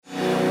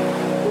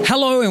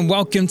Hello and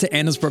welcome to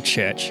Annesbrook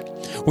Church.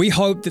 We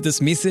hope that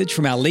this message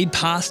from our lead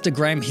pastor,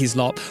 Graham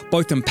Heslop,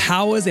 both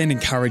empowers and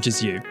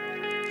encourages you.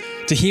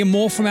 To hear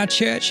more from our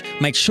church,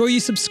 make sure you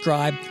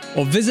subscribe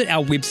or visit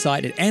our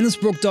website at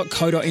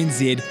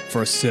annesbrook.co.nz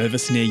for a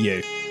service near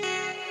you.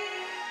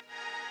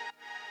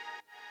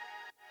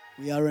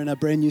 We are in a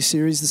brand new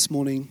series this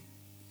morning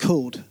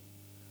called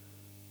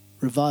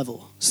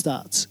Revival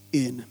Starts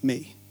in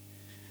Me.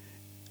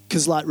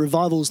 Because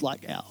revival's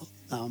like our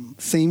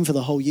theme for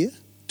the whole year,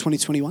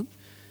 2021.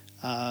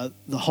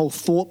 The whole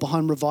thought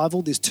behind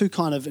revival, there's two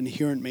kind of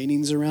inherent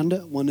meanings around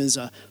it. One is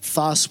a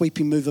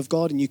far-sweeping move of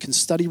God, and you can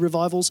study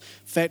revivals.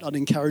 In fact, I'd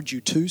encourage you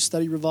to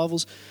study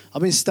revivals.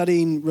 I've been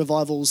studying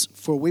revivals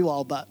for a wee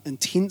while, but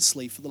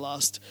intensely for the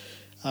last,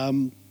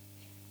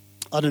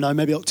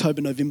 maybe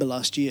October, November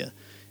last year,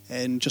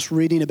 and just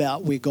reading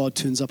about where God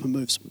turns up and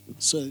moves.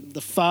 So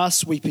the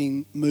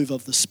far-sweeping move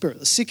of the Spirit.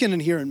 The second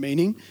inherent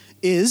meaning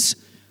is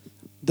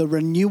the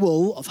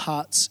renewal of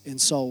hearts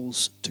and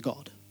souls to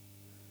God.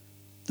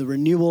 The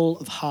renewal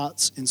of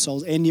hearts and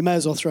souls. And you may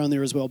as well throw in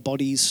there as well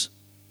bodies,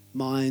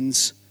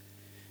 minds.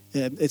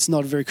 It's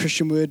not a very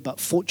Christian word, but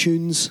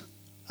fortunes,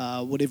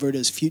 whatever it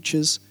is,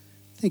 futures.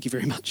 Thank you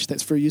very much.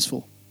 That's very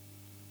useful.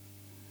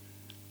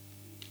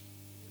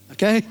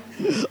 Okay?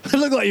 I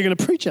look like you're going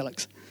to preach,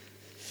 Alex.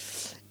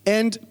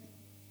 And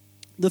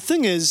the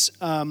thing is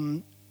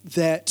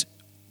that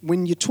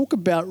when you talk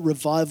about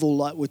revival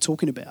like we're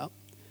talking about,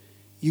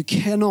 you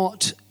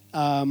cannot...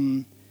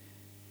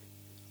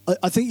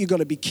 I think you've got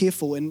to be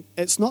careful, and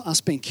it's not us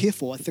being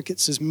careful. I think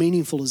it's as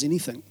meaningful as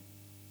anything.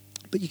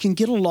 But you can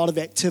get a lot of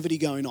activity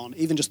going on,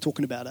 even just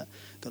talking about it.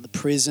 Got the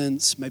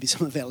presence, maybe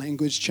some of our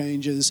language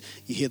changes.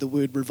 You hear the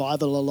word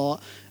revival a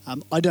lot.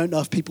 I don't know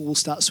if people will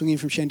start swinging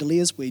from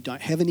chandeliers. We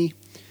don't have any.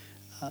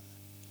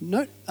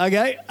 No?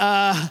 Okay.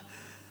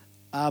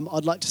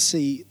 I'd like to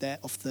see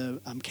that off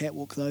the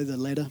catwalk, though, the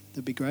ladder.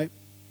 That'd be great.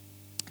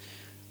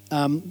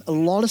 A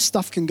lot of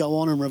stuff can go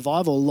on in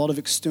revival, a lot of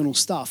external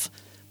stuff.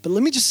 But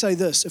let me just say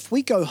this, if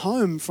we go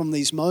home from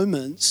these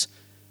moments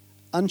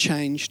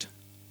unchanged,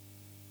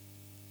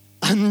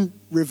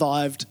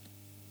 unrevived,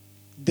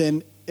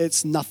 then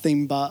it's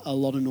nothing but a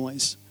lot of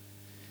noise.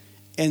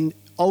 And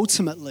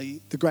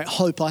ultimately, the great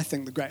hope,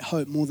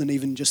 more than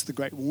even just the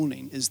great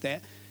warning, is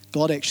that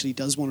God actually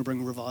does want to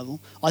bring a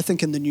revival. I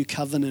think in the new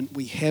covenant,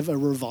 we have a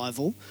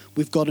revival.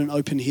 We've got an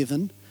open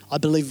heaven. I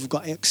believe we've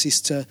got access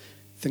to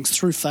things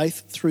through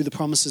faith, through the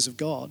promises of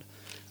God.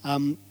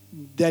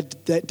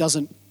 That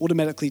doesn't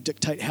automatically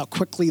dictate how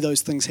quickly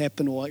those things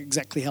happen or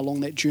exactly how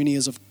long that journey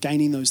is of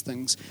gaining those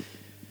things.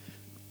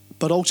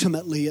 But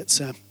ultimately, it's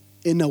an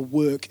inner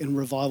work and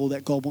revival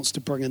that God wants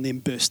to bring and then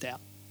burst out.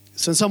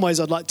 So in some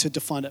ways, I'd like to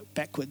define it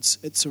backwards.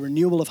 It's a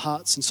renewal of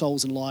hearts and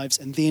souls and lives,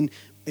 and then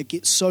it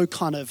gets so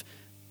kind of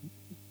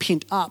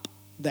pent up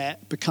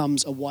that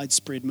becomes a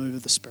widespread move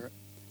of the Spirit.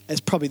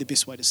 That's probably the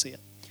best way to see it.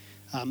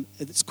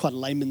 It's quite a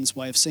layman's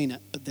way of seeing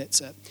it, but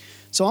that's it.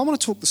 So I want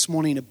to talk this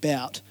morning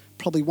about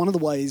probably one of the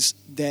ways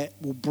that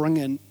will bring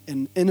in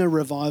an inner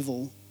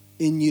revival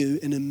in you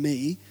and in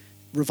me,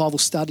 revival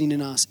starting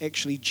in us,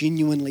 actually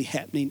genuinely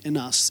happening in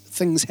us,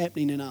 things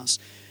happening in us,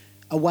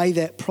 a way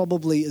that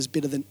probably is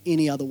better than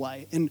any other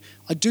way. And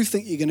I do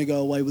think you're going to go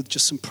away with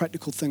just some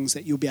practical things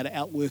that you'll be able to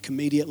outwork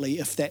immediately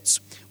if that's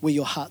where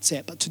your heart's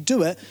at. But to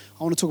do it,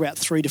 I want to talk about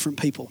three different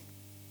people.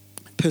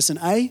 Person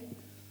A,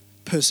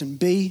 person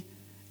B,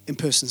 and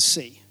person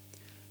C.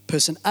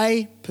 Person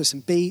A,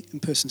 person B,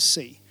 and person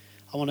C.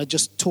 I want to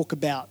just talk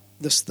about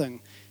this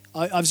thing.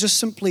 I've just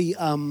simply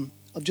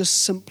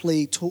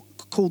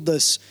called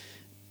this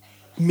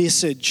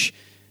message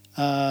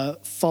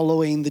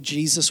Following the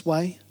Jesus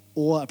Way,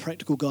 or A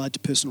Practical Guide to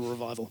Personal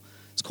Revival.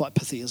 It's quite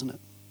pithy, isn't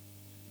it?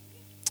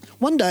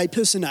 One day,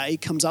 person A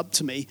comes up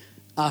to me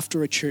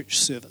after a church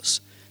service.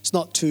 It's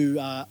not too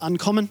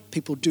uncommon.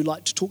 People do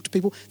like to talk to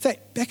people. In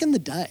fact, back in the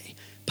day,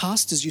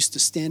 pastors used to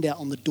stand out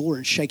on the door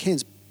and shake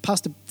hands.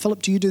 Pastor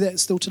Philip, do you do that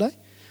still today?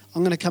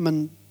 I'm going to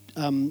come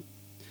and...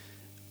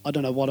 I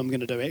don't know what I'm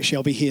going to do. Actually,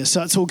 I'll be here,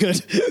 so it's all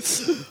good.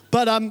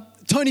 But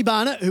Tony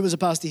Barnett, who was a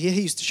pastor here,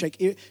 he used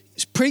to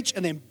preach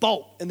and then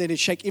bolt, and then he'd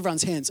shake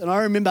everyone's hands. And I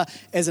remember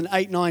as an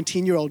 8, 9,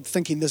 10-year-old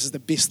thinking this is the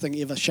best thing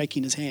ever,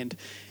 shaking his hand.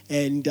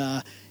 And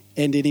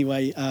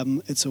anyway,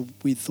 it's a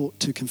weird thought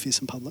to confess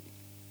in public.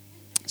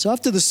 So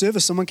after the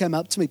service, someone came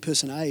up to me,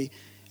 person A,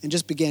 and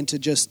just began to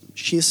just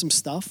share some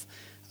stuff.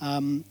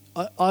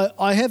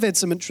 I have had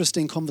some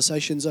interesting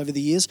conversations over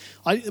the years.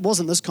 It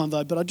wasn't this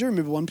convo, but I do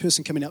remember one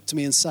person coming up to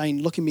me and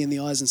saying, looking me in the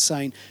eyes and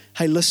saying,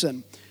 hey,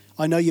 listen,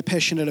 I know you're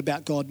passionate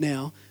about God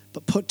now,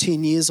 but put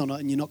 10 years on it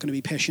and you're not going to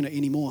be passionate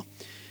anymore.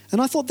 And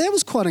I thought that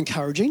was quite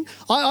encouraging.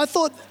 I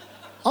thought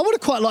I would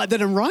have quite liked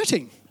that in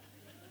writing.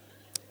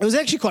 It was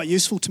actually quite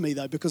useful to me,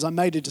 though, because I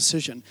made a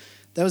decision.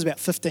 That was about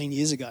 15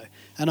 years ago.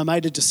 And I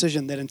made a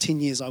decision that in 10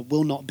 years I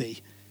will not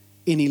be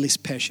any less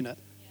passionate.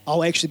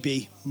 I'll actually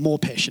be more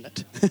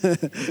passionate.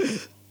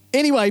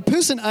 Anyway,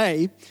 person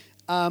A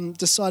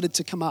decided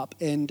to come up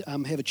and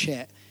have a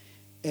chat,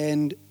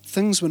 and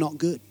things were not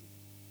good.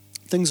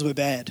 Things were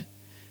bad.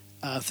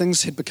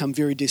 Things had become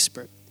very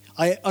desperate.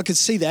 I could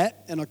see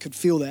that and I could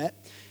feel that.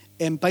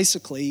 And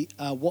basically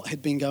what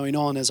had been going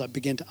on as I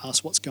began to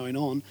ask what's going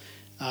on,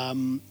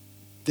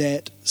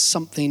 that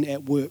something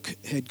at work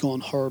had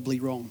gone horribly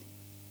wrong.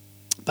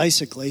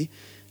 Basically,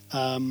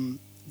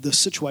 the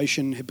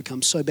situation had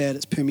become so bad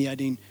it's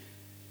permeating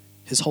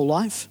his whole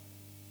life.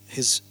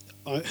 His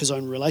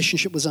own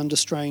relationship was under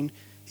strain.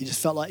 He just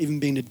felt like even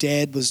being a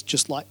dad was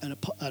just like an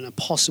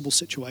impossible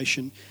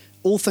situation.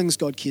 All things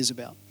God cares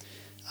about.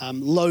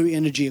 Low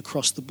energy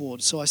across the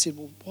board. So I said,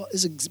 well,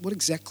 what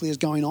exactly is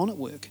going on at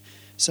work?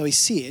 So he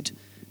said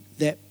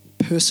that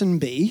person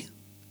B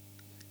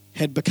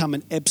had become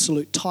an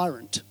absolute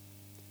tyrant.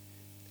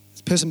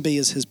 Person B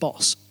is his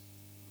boss.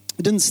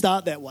 It didn't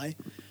start that way,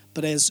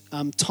 but as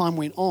time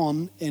went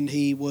on and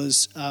he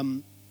was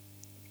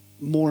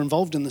more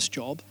involved in this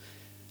job,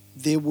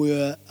 there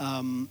were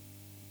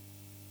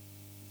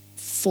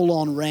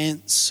full-on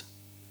rants,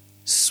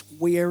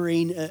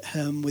 swearing at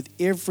him with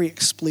every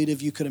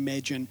expletive you could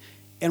imagine,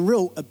 and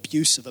real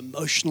abusive,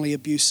 emotionally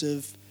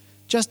abusive.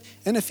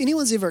 And if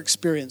anyone's ever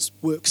experienced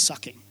work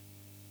sucking,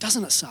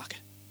 doesn't it suck?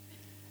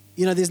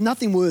 You know, there's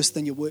nothing worse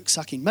than your work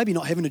sucking. Maybe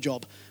not having a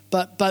job,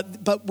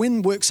 but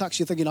when work sucks,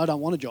 you're thinking, I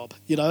don't want a job.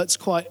 You know, it's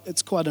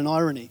quite an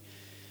irony.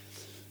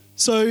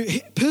 So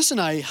person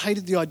A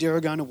hated the idea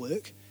of going to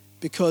work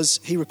because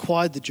he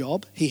required the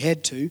job, he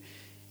had to,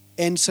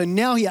 and so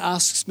now he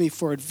asks me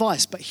for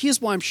advice. But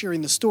here's why I'm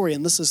sharing the story,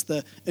 and this is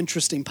the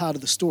interesting part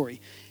of the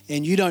story.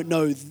 And you don't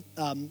know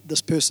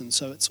this person,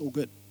 so it's all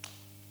good.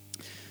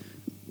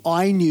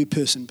 I knew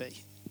person B.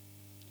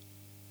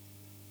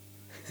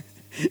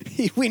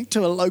 He went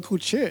to a local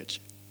church.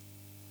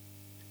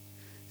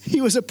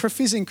 He was a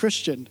professing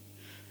Christian.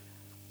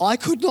 I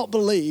could not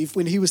believe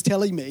when he was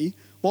telling me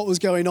what was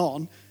going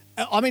on.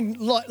 I mean,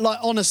 like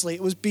honestly,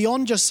 it was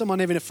beyond just someone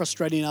having a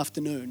frustrating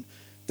afternoon.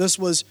 This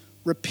was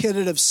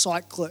repetitive,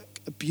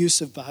 cyclic,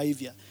 abusive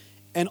behavior.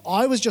 And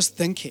I was just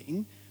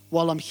thinking,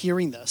 while I'm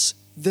hearing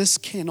this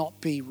cannot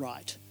be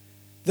right.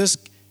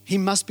 He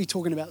must be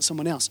talking about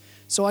someone else.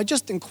 So I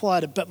just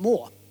inquired a bit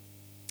more.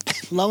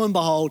 Lo and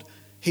behold,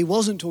 he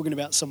wasn't talking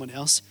about someone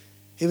else.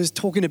 He was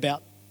talking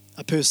about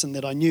a person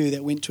that I knew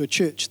that went to a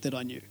church that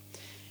I knew.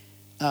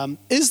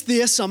 Is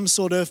there some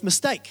sort of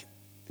mistake?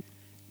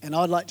 And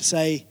I'd like to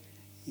say,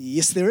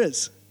 yes, there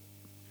is.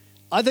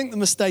 I think the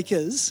mistake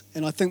is,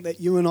 and I think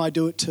that you and I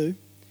do it too,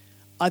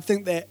 I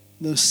think that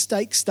the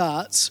mistake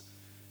starts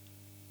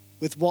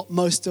with what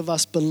most of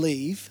us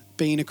believe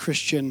being a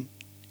Christian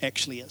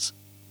actually is.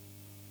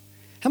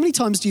 How many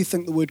times do you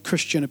think the word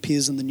Christian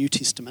appears in the New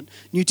Testament?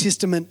 New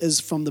Testament is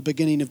from the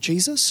beginning of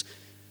Jesus.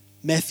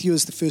 Matthew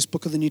is the first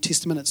book of the New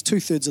Testament. It's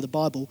 2/3 of the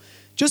Bible.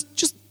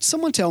 Just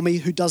someone tell me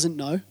who doesn't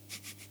know.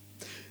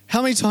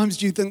 How many times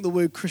do you think the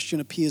word Christian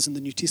appears in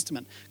the New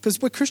Testament? Because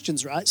we're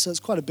Christians, right? So it's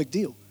quite a big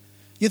deal.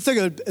 You'd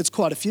think it's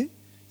quite a few.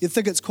 You'd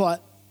think it's quite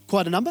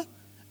a number.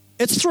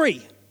 It's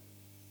 3.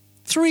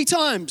 3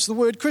 times the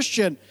word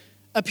Christian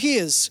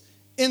appears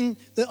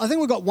I think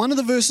we've got one of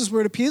the verses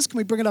where it appears. Can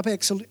we bring it up,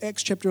 Acts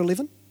chapter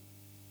 11?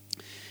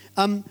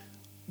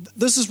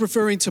 This is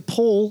referring to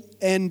Paul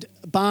and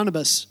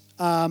Barnabas.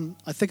 I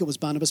think it was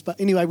Barnabas,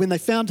 but anyway, when they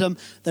found him,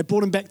 they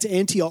brought him back to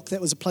Antioch. That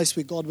was a place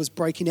where God was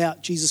breaking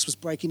out. Jesus was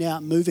breaking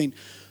out and moving.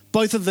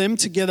 Both of them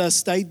together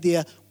stayed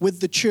there with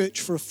the church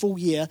for a full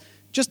year,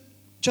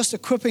 just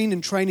equipping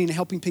and training and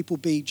helping people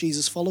be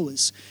Jesus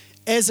followers.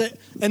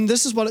 And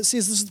this is what it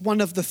says. This is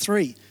one of the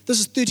 3. This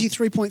is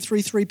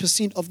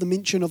 33.33% of the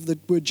mention of the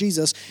word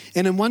Jesus.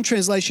 And in one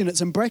translation,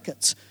 it's in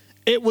brackets.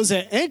 It was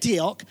at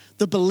Antioch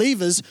the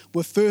believers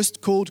were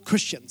first called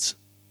Christians.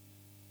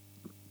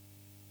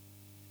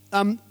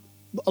 A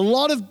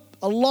lot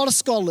of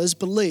scholars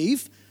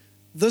believe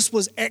this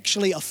was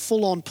actually a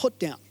full-on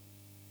put-down.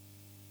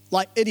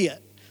 Like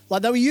idiot.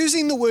 Like they were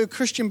using the word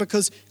Christian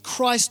because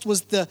Christ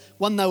was the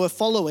one they were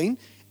following,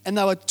 and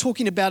they were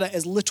talking about it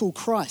as little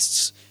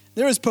Christs.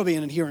 There is probably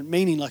an inherent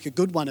meaning, like a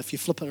good one if you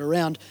flip it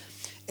around.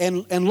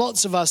 And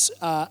lots of us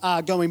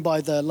are going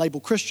by the label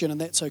Christian, and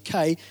that's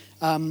okay.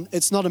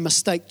 It's not a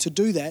mistake to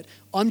do that.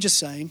 I'm just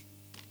saying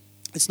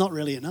it's not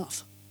really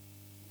enough.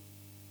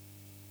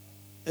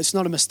 It's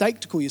not a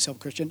mistake to call yourself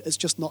Christian. It's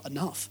just not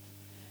enough.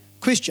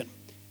 Question,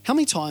 how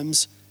many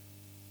times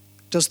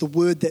does the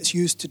word that's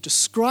used to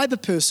describe a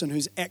person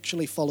who's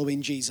actually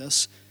following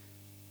Jesus,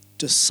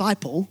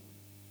 disciple,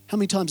 how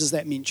many times is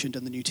that mentioned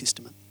in the New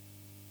Testament?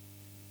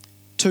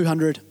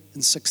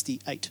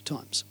 268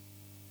 times.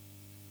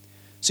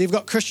 So you've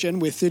got Christian,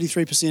 where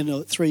 33%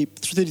 or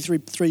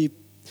 33,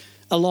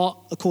 a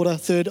lot, a quarter,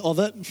 third of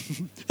it,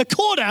 a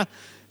quarter,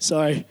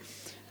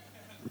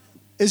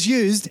 is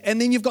used, and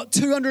then you've got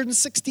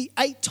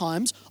 268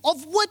 times,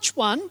 of which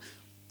one,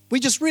 we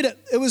just read it,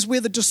 it was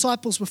where the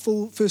disciples were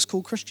first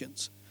called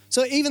Christians.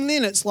 So even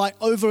then it's like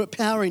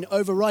overpowering,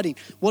 overriding.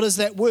 What is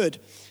that word?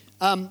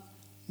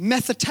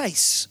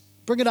 Mathetes.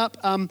 Bring it up.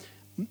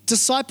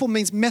 Disciple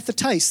means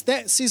mathetes.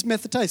 That says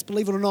mathetes,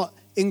 believe it or not,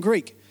 in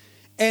Greek.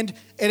 And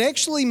it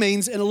actually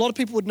means, and a lot of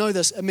people would know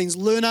this, it means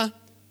learner,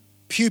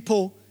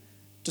 pupil,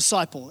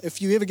 disciple.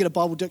 If you ever get a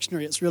Bible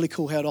dictionary, it's really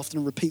cool how it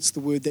often repeats the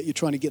word that you're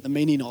trying to get the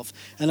meaning of.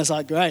 And it's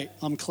like, great,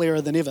 I'm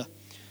clearer than ever.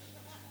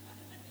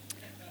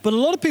 But a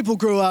lot of people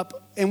grew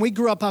up, and we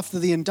grew up after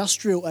the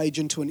industrial age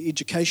into an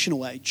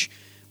educational age,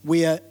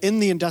 where in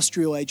the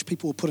industrial age,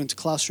 people were put into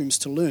classrooms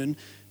to learn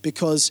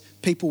because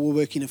people were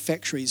working in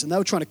factories, and they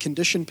were trying to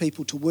condition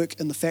people to work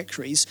in the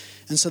factories,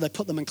 and so they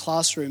put them in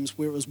classrooms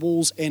where it was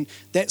walls, and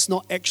that's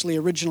not actually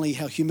originally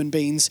how human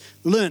beings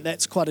learn.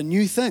 That's quite a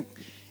new thing.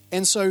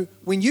 And so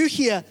when you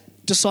hear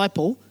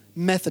disciple,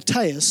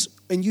 matheteus,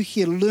 and you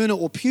hear learner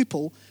or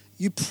pupil,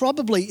 you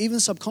probably, even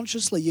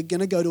subconsciously, you're going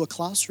to go to a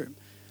classroom,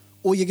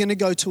 or you're going to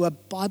go to a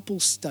Bible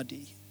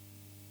study,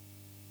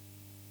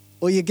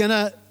 or you're going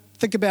to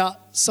think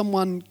about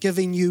someone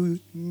giving you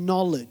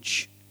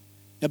knowledge.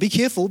 Now be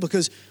careful,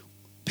 because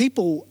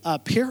people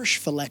perish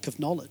for lack of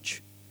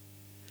knowledge.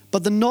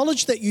 But the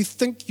knowledge that you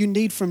think you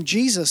need from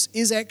Jesus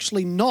is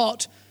actually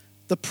not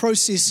the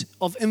process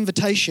of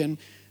invitation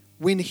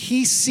when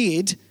he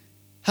said,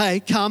 hey,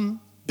 come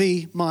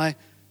be my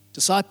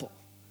disciple.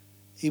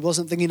 He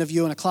wasn't thinking of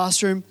you in a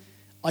classroom.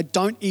 I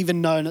don't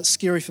even know, and it's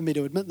scary for me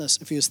to admit this,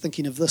 if he was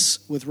thinking of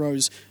this with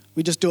Rose.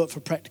 We just do it for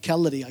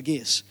practicality, I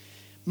guess.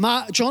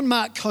 John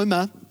Mark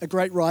Comer, a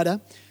great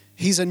writer,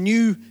 he's a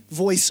new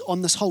voice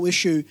on this whole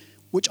issue,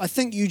 which I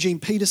think Eugene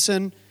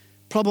Peterson,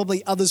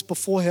 probably others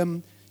before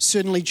him,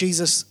 certainly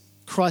Jesus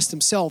Christ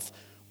himself,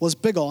 was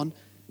big on.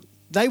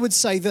 They would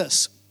say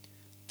this,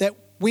 that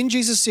when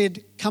Jesus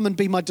said, come and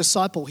be my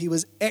disciple, he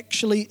was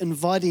actually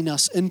inviting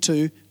us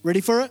into,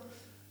 ready for it,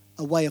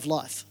 a way of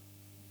life.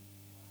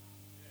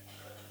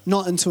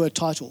 Not into a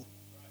title.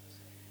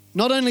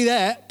 Not only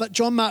that, but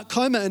John Mark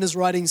Comer in his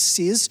writings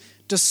says,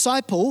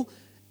 disciple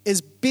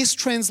is best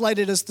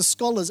translated as the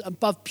scholars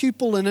above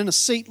pupil and in a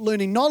seat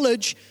learning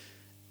knowledge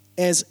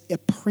as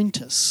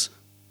apprentice.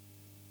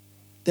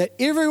 That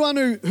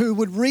everyone who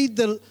would read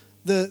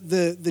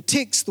the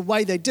text the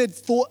way they did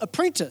thought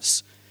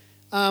apprentice.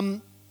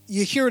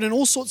 You hear it in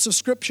all sorts of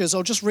scriptures.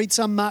 I'll just read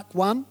some. Mark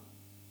 1.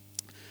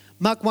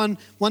 Mark 1,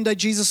 one day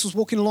Jesus was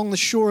walking along the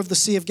shore of the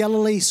Sea of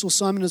Galilee. He saw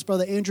Simon and his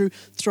brother Andrew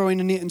throwing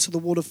a net into the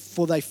water,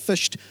 for they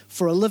fished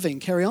for a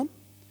living. Carry on.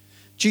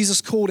 Jesus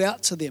called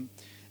out to them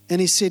and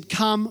he said,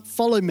 come,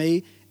 follow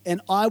me, and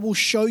I will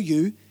show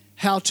you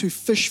how to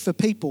fish for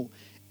people.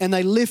 And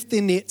they left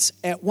their nets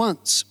at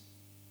once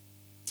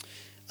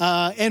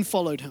and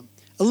followed him.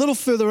 A little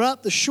further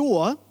up the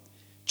shore,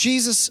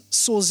 Jesus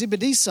saw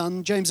Zebedee's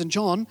son, James and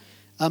John,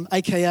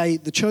 aka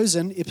The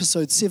Chosen,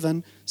 episode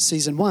 7,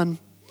 season 1.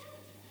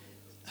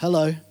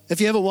 Hello.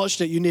 If you haven't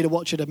watched it, you need to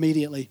watch it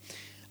immediately.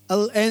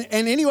 And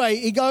anyway,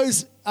 he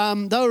goes,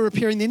 they were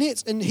repairing their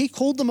nets, and he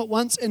called them at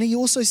once, and he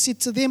also said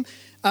to them,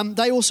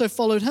 they also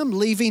followed him,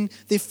 leaving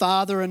their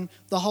father and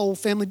the whole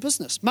family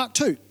business. Mark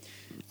 2,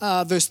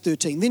 verse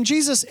 13. Then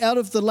Jesus, out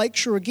of the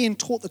lakeshore again,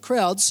 taught the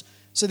crowds.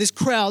 So there's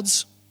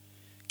crowds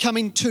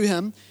coming to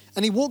him,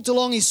 and he walked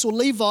along. He saw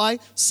Levi,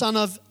 son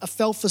of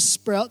Alphaeus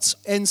Sprouts,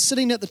 and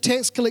sitting at the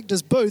tax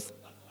collector's booth,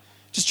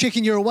 just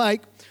checking you're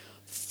awake.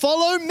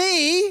 Follow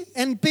me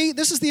and be,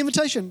 this is the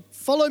invitation,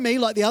 follow me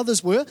like the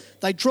others were.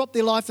 They dropped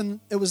their life and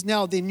it was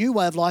now their new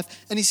way of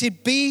life. And he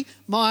said, be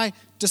my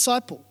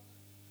disciple.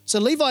 So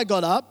Levi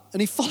got up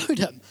and he followed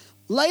him.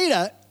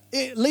 Later,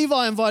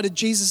 Levi invited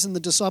Jesus and the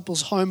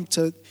disciples home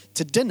to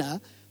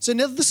dinner. So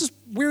now this is,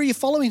 where are you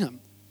following him?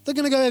 They're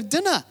going to go have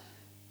dinner.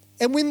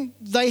 And when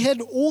they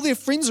had all their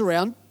friends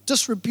around,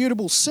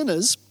 disreputable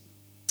sinners,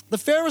 the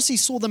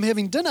Pharisees saw them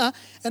having dinner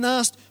and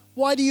asked,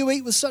 why do you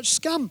eat with such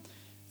scum?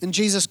 And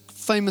Jesus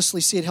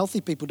famously said, healthy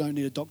people don't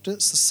need a doctor,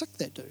 it's the sick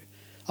that do.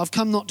 I've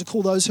come not to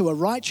call those who are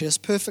righteous,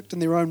 perfect in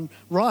their own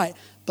right,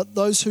 but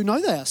those who know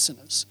they are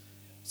sinners.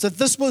 So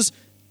this was,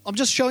 I'm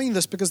just showing you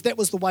this because that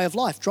was the way of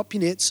life. Drop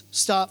your nets,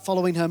 start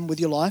following him with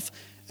your life,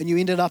 and you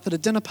ended up at a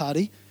dinner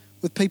party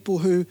with people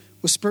who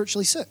were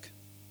spiritually sick.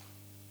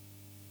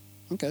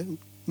 Okay,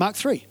 Mark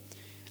 3.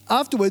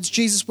 Afterwards,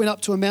 Jesus went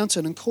up to a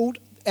mountain and called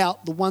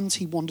out the ones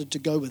he wanted to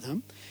go with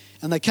him,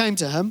 and they came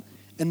to him,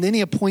 and then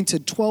he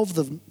appointed 12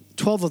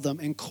 of them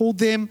and called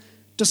them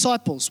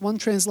disciples. One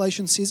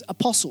translation says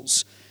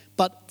apostles.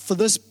 But for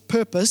this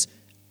purpose,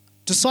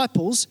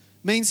 disciples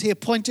means he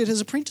appointed his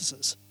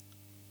apprentices.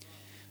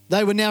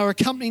 They were now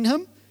accompanying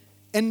him.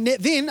 And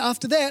then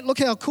after that, look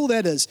how cool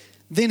that is.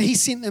 Then he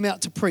sent them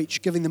out to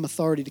preach, giving them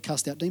authority to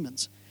cast out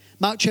demons.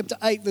 Mark chapter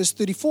 8, verse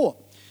 34.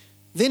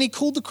 Then he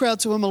called the crowd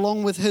to him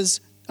along with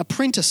his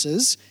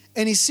apprentices.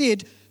 And he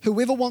said,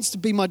 whoever wants to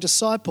be my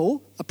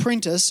disciple,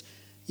 apprentice,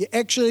 you're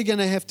actually going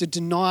to have to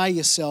deny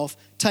yourself,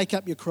 take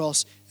up your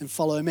cross, and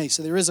follow me.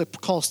 So there is a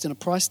cost and a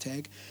price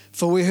tag.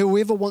 For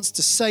whoever wants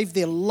to save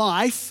their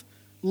life,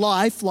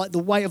 like the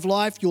way of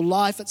life, your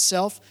life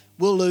itself,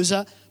 will lose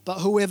it. But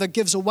whoever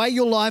gives away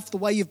your life, the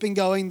way you've been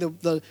going,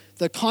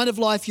 the kind of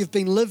life you've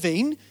been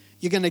living,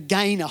 you're going to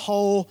gain a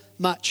whole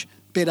much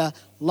better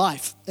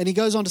life. And he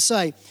goes on to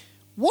say,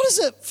 what is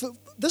it for,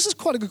 this is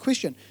quite a good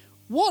question.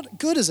 What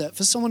good is it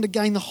for someone to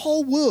gain the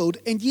whole world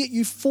and yet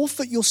you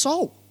forfeit your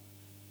soul?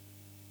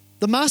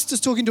 The master's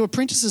talking to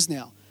apprentices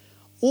now.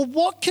 Or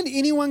what can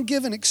anyone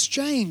give in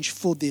exchange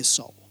for their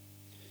soul?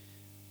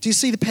 Do you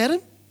see the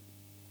pattern?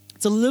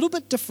 It's a little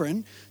bit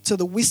different to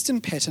the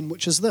Western pattern,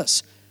 which is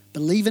this: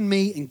 believe in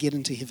me and get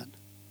into heaven.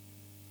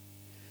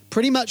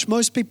 Pretty much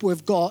most people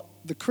have got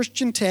the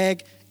Christian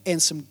tag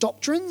and some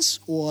doctrines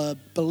or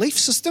belief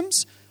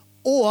systems,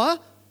 or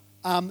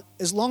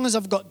as long as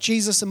I've got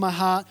Jesus in my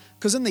heart,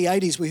 because in the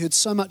 80s we heard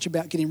so much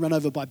about getting run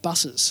over by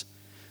buses.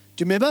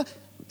 Do you remember?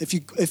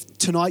 If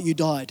tonight you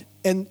died.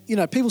 And,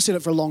 people said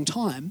it for a long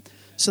time,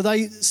 so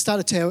they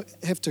started to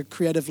have to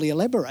creatively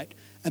elaborate.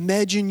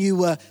 Imagine you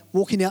were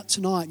walking out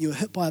tonight and you were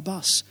hit by a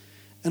bus.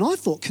 And I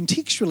thought,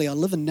 contextually, I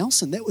live in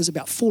Nelson. That was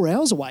about 4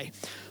 hours away.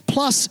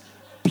 Plus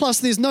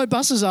there's no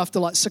buses after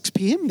like 6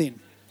 p.m. then.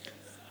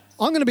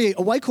 I'm going to be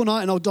awake all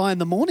night and I'll die in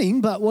the morning,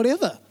 but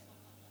whatever.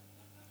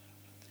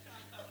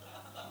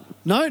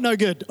 No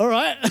good. All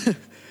right.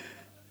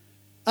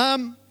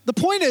 The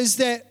point is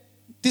that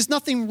there's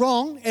nothing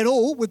wrong at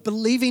all with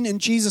believing in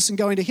Jesus and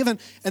going to heaven.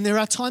 And there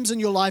are times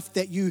in your life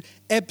that you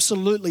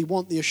absolutely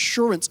want the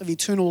assurance of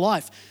eternal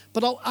life.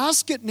 But I'll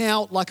ask it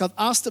now, like I've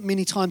asked it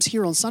many times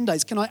here on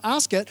Sundays. Can I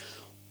ask it,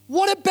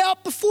 what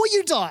about before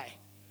you die?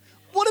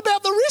 What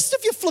about the rest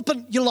of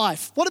your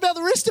life? What about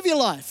the rest of your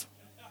life?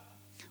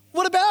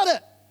 What about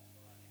it?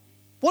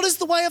 What is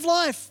the way of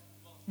life?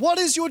 What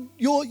is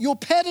your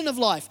pattern of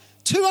life?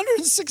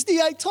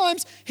 268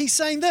 times he's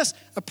saying this: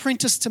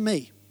 apprentice to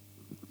me.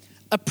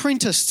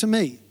 Apprentice to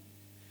me.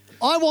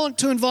 I want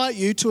to invite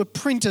you to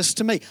apprentice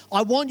to me.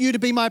 I want you to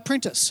be my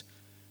apprentice.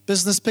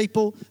 Business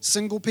people,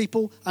 single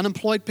people,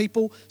 unemployed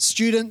people,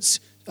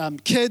 students,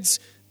 kids,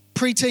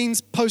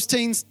 preteens,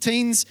 post-teens,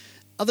 teens,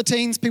 other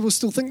teens, people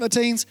still think they're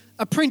teens.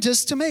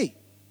 Apprentice to me.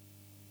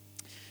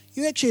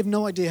 You actually have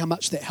no idea how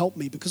much that helped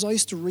me, because I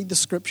used to read the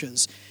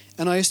scriptures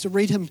and I used to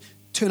read him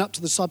turn up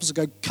to the disciples and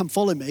go, come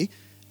follow me.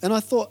 And I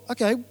thought,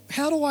 okay,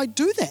 how do I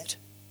do that?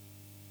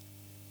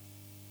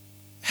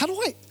 How do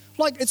I...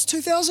 it's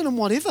 2000 and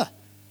whatever.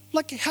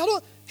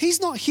 He's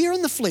not here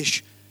in the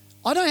flesh.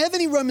 I don't have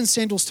any Roman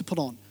sandals to put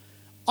on.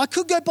 I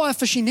could go buy a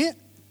fishing net.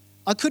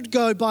 I could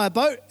go buy a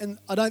boat, and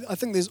I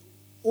think there's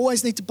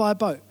always need to buy a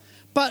boat.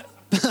 But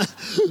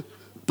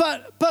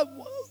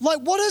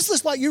what is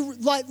this?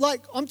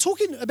 I'm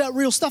talking about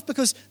real stuff,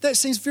 because that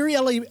seems very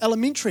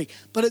elementary,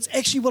 but it's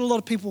actually what a lot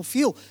of people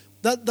feel.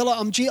 They're like,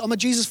 I'm a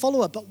Jesus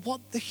follower, but what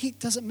the heck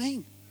does it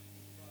mean?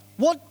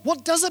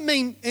 What does it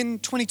mean in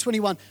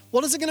 2021?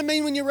 What is it going to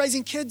mean when you're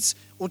raising kids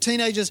or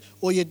teenagers,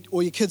 or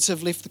your kids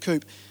have left the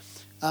coop?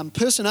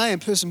 Person A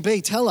and person B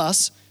tell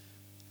us,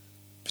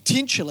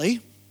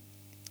 potentially,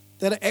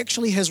 that it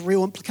actually has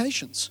real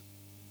implications.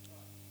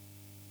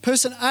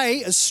 Person A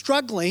is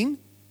struggling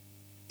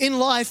in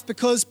life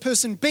because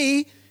person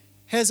B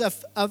has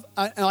an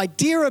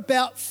idea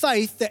about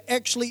faith that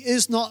actually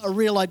is not a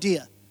real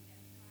idea.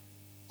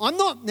 I'm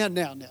not,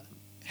 now.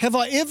 Have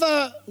I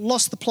ever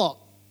lost the plot?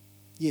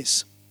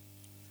 Yes.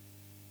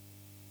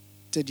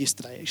 Did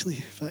yesterday,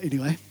 actually, but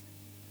anyway.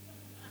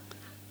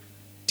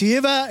 Do you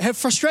ever have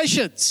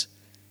frustrations?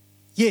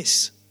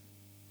 Yes.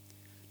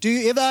 Do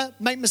you ever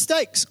make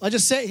mistakes? I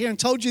just sat here and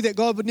told you that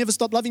God would never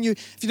stop loving you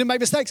if you didn't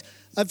make mistakes.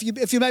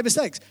 If you made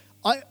mistakes.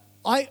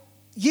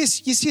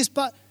 Yes,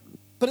 but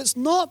it's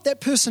not that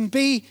person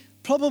B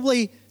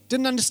probably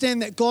didn't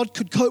understand that God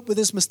could cope with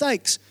his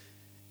mistakes.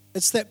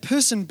 It's that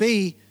person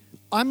B,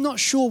 I'm not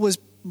sure, was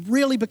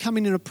really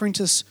becoming an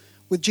apprentice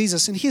with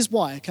Jesus. And here's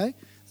why, okay?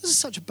 This is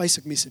such a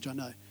basic message, I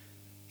know.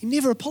 He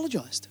never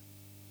apologized.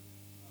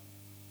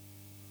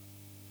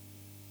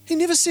 He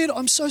never said,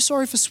 I'm so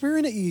sorry for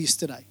swearing at you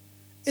yesterday.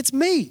 It's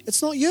me,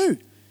 it's not you.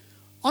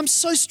 I'm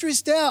so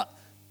stressed out.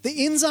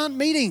 The ends aren't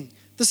meeting.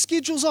 The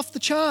schedule's off the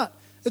chart.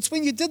 It's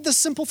when you did this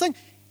simple thing.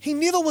 He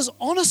never was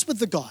honest with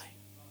the guy.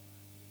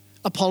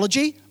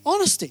 Apology,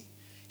 honesty.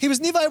 He was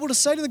never able to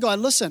say to the guy,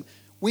 listen,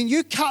 when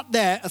you cut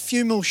that a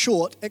few mil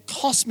short, it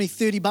cost me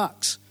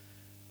 $30.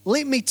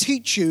 Let me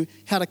teach you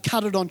how to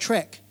cut it on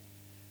track.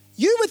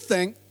 You would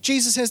think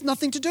Jesus has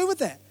nothing to do with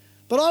that.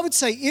 But I would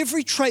say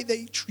every trait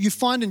that you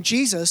find in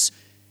Jesus,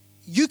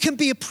 you can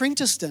be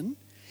apprenticed in,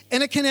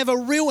 and it can have a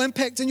real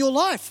impact in your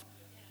life.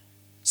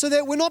 So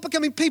that we're not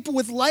becoming people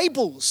with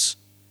labels.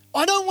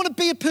 I don't want to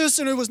be a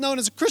person who was known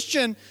as a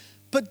Christian,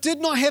 but did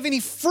not have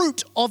any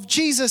fruit of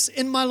Jesus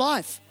in my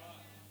life.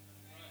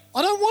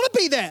 I don't want to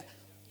be that.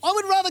 I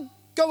would rather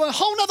go a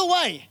whole nother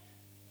way.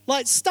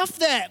 Like, stuff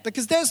that,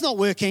 because that's not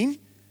working.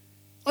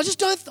 I just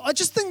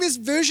think there's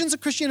versions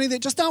of Christianity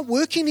that just aren't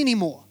working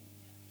anymore.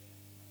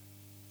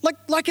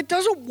 Like it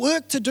doesn't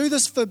work to do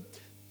this for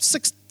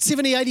 6,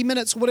 70, 80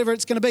 minutes, or whatever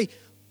it's going to be.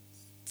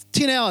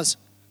 10 hours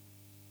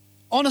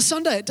on a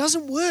Sunday. It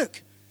doesn't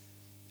work.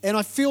 And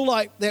I feel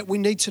like that we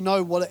need to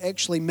know what it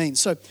actually means.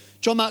 So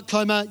John Mark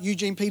Comer,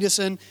 Eugene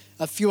Peterson,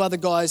 a few other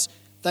guys,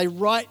 they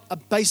write a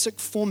basic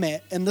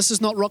format. And this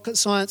is not rocket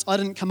science. I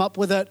didn't come up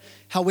with it.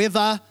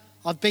 However,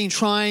 I've been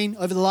trying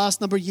over the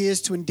last number of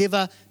years to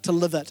endeavour to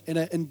live it. And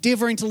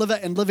endeavouring to live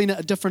it and living it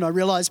are different, I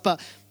realise.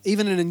 But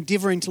even in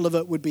endeavouring to live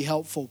it would be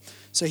helpful.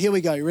 So here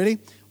we go. You ready?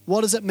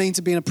 What does it mean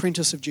to be an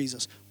apprentice of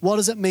Jesus? What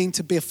does it mean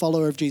to be a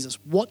follower of Jesus?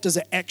 What does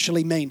it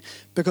actually mean?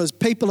 Because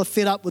people are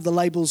fed up with the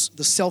labels,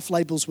 the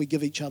self-labels we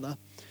give each other,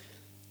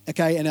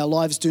 okay, and our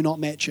lives do not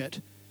match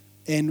it.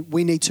 And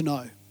we need to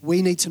know.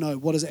 We need to know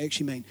what does it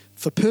actually mean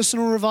for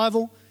personal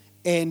revival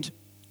and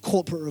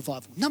corporate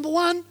revival. Number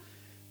one,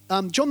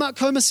 John Mark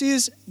Comer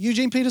says,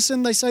 Eugene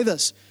Peterson, they say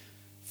this.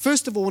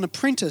 First of all, an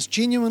apprentice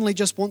genuinely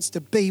just wants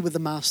to be with the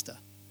master.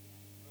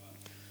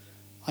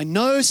 I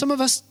know some of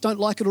us don't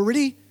like it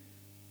already,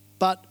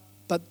 but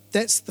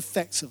that's the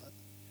facts of it.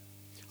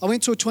 I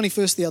went to a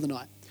 21st the other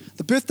night.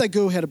 The birthday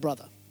girl had a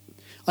brother.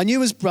 I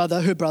knew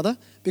her brother,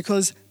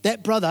 because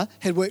that brother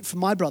had worked for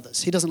my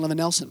brothers. He doesn't live in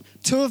Nelson.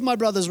 Two of my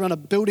brothers run a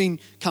building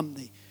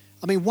company.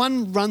 I mean,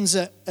 one runs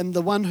it, and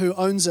the one who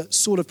owns it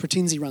sort of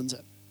pretends he runs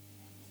it.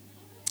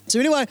 So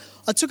anyway,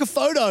 I took a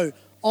photo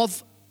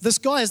of this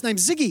guy. His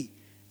name's Ziggy.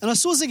 And I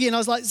saw Ziggy, and I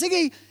was like,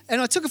 Ziggy, and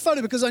I took a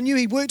photo because I knew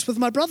he worked with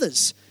my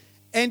brothers.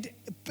 And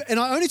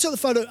I only took the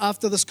photo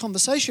after this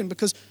conversation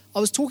because I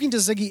was talking to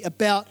Ziggy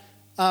about,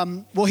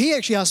 he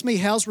actually asked me,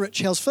 how's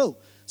Rich, how's Phil?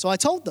 So I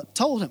told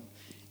him.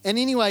 And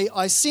anyway,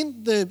 I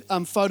sent the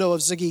photo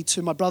of Ziggy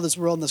to my brothers.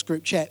 We're on this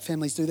group chat.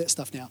 Families do that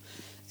stuff now.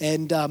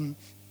 And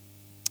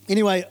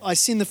anyway, I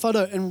send the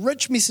photo, and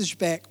Rich messaged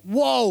back,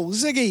 whoa,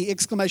 Ziggy,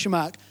 exclamation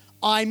mark,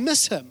 I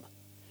miss him.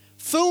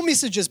 Phil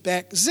messages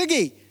back,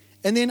 Ziggy,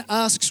 and then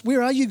asks,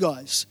 where are you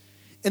guys?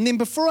 And then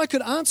before I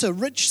could answer,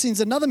 Rich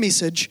sends another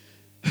message,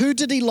 who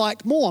did he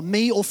like more,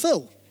 me or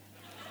Phil?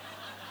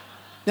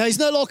 Now, he's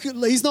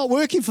not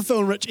working for Phil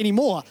and Rich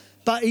anymore,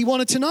 but he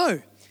wanted to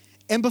know.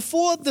 And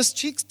before this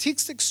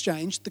text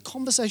exchange, the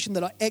conversation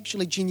that I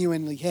actually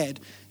genuinely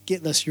had,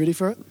 get this, you ready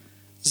for it?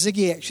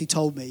 Ziggy actually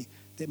told me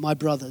that my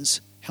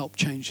brothers helped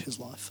change his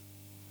life.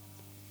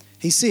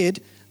 He said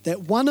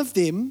that one of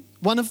them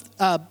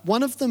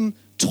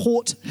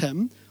taught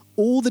him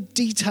all the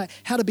detail,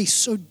 how to be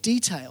so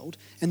detailed,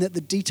 and that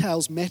the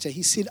details matter.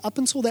 He said, up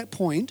until that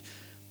point,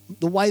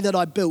 the way that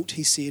I built,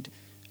 he said,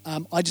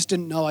 I just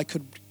didn't know I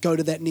could go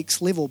to that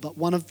next level, but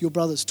one of your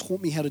brothers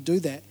taught me how to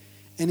do that.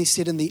 And he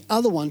said, and the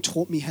other one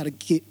taught me how to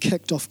get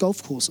kicked off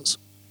golf courses,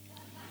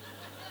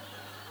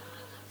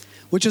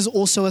 which is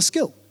also a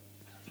skill.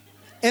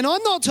 And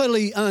I'm not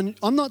totally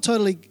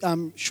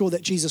sure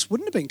that Jesus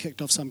wouldn't have been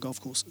kicked off some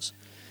golf courses.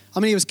 I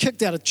mean, he was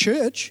kicked out of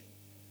church.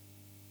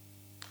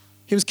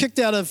 He was kicked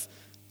out of,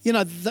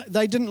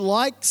 they didn't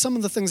like some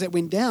of the things that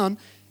went down.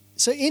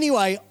 So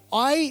anyway,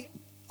 I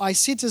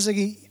said to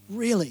Ziggy,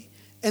 really,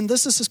 and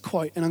this is his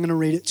quote, and I'm going to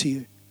read it to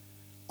you.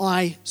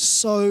 I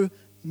so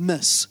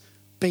miss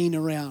being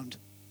around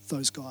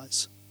those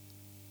guys.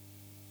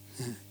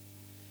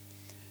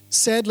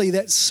 Sadly,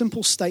 that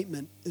simple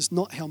statement is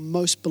not how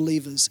most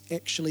believers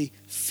actually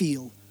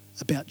feel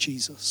about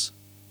Jesus.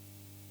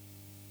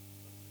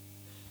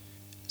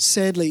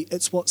 Sadly,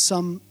 it's what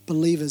some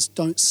believers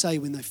don't say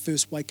when they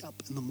first wake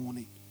up in the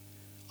morning.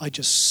 I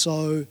just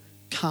so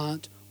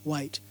can't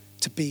wait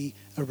to be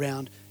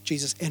around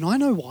Jesus. And I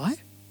know why.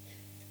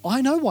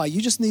 I know why.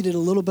 You just needed a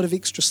little bit of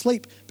extra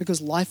sleep because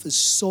life is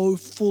so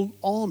full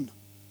on.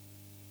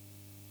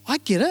 I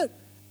get it.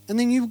 And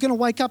then you're going to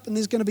wake up and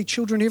there's going to be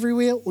children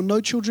everywhere or no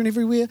children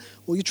everywhere,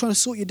 or you're trying to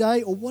sort your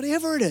day or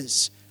whatever it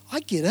is. I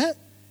get it.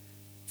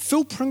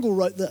 Phil Pringle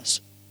wrote this.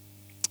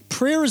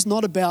 Prayer is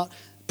about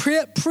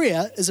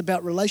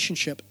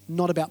relationship,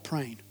 not about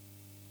praying.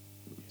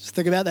 So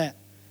think about that.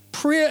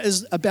 Prayer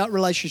is about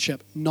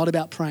relationship, not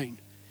about praying.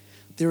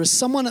 There is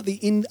someone at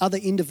the other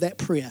end of that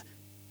prayer.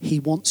 He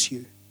wants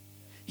you.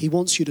 He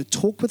wants you to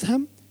talk with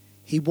him.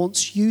 He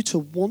wants you to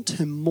want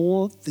him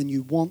more than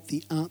you want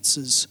the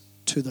answers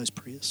to those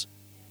prayers.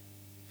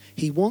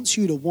 He wants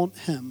you to want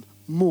him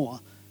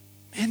more.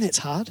 Man, that's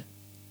hard.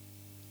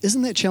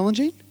 Isn't that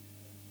challenging?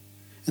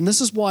 And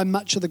this is why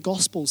much of the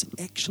Gospel's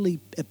actually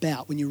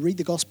about, when you read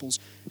the Gospels,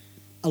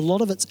 a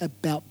lot of it's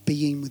about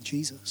being with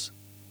Jesus.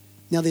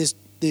 Now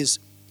there's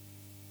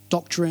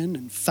doctrine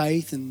and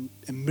faith and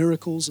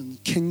miracles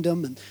and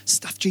kingdom and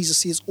stuff Jesus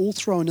says all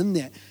thrown in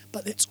there,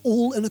 but it's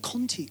all in a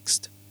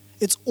context.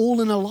 It's all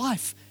in a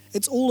life.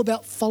 It's all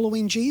about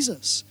following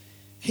Jesus.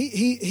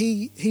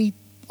 I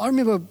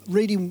remember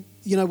reading,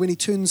 when he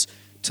turns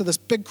to this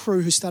big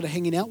crew who started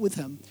hanging out with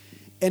him,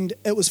 and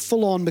it was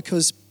full on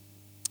because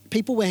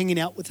people were hanging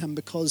out with him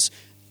because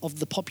of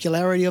the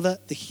popularity of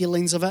it, the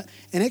healings of it,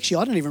 and actually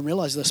I didn't even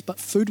realize this, but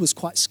food was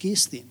quite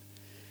scarce then.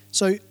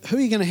 So who are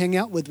you going to hang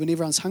out with when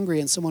everyone's hungry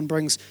and someone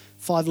brings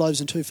 5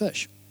 loaves and 2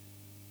 fish?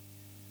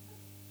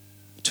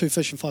 2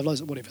 fish and 5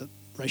 loaves, whatever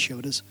ratio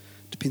it is.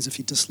 Depends if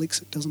you're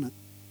dyslexic, doesn't it?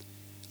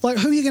 Like,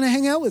 who are you going to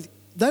hang out with?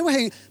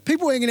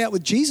 People were hanging out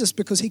with Jesus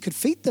because he could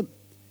feed them.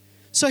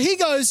 So he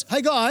goes,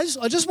 hey guys,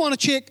 I just want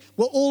to check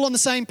we're all on the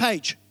same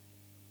page.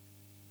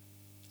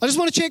 I just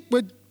want to check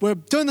we're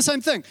doing the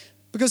same thing.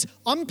 Because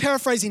I'm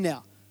paraphrasing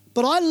now,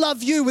 but I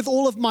love you with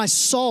all of my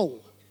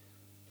soul.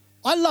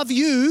 I love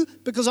you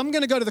because I'm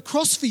going to go to the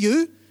cross for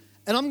you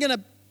and I'm going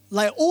to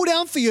lay it all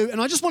down for you. And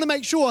I just want to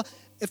make sure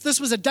if this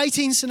was a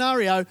dating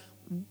scenario,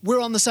 we're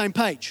on the same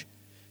page.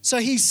 So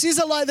he says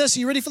it like this.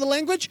 Are you ready for the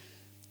language?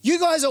 you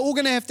guys are all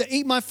going to have to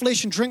eat my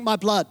flesh and drink my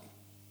blood.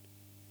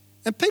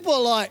 And people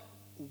are like,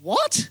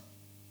 what?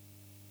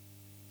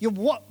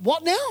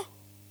 What now?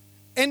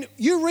 And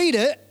you read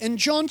it in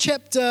John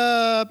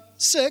chapter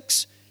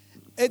 6,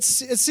 it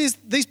says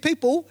these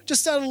people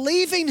just started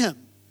leaving him.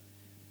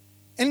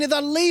 And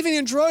they're leaving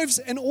in droves,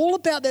 and all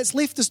about that's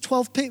left is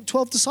 12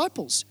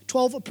 disciples,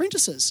 12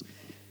 apprentices.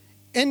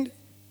 And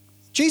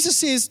Jesus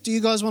says, do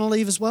you guys want to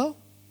leave as well?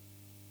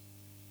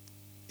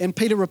 And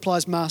Peter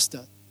replies,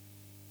 Master,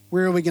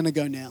 where are we going to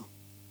go now?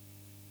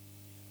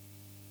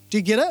 Do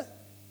you get it?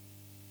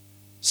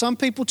 Some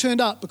people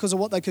turned up because of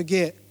what they could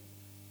get.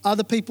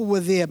 Other people were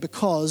there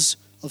because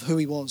of who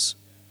he was.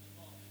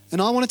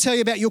 And I want to tell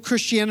you about your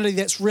Christianity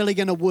that's really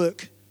going to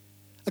work.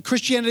 A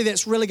Christianity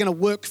that's really going to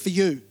work for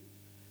you.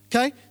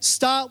 Okay?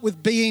 Start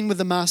with being with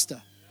the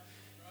Master.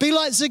 Be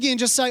like Ziggy and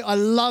just say, I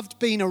loved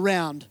being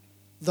around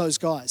those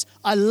guys.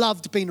 I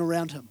loved being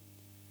around him.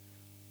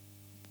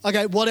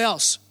 Okay, what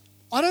else?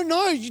 I don't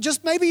know.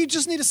 Maybe you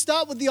just need to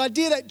start with the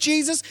idea that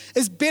Jesus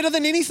is better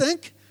than anything.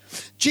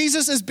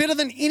 Jesus is better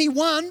than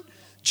anyone.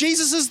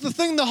 Jesus is the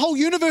thing the whole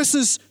universe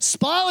is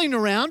spiraling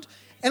around.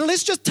 And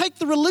let's just take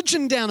the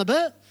religion down a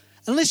bit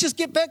and let's just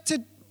get back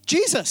to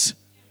Jesus.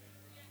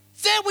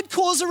 That would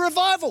cause a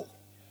revival.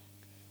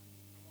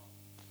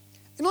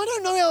 And I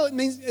don't know how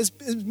it's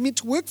meant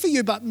to work for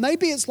you, but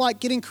maybe it's like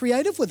getting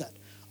creative with it.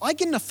 I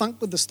get in a funk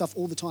with this stuff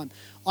all the time.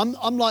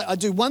 I'm like, I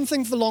do one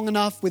thing for long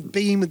enough with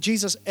being with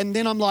Jesus, and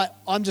then I'm like,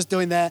 I'm just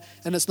doing that,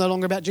 and it's no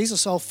longer about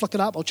Jesus, so I'll flick it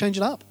up, I'll change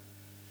it up.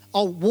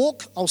 I'll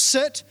walk, I'll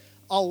sit,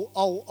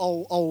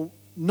 I'll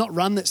not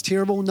run, that's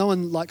terrible, no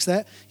one likes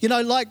that. You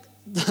know, like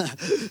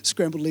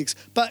scrambled legs.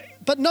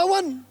 But no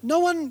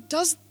one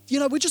does, you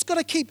know, we just got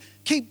to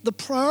keep the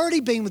priority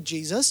being with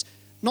Jesus,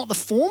 not the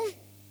form.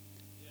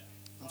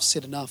 I've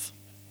said enough.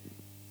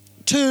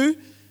 2,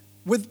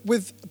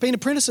 with being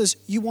apprentices,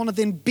 you want to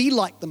then be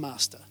like the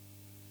Master.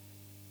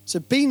 So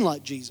being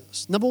like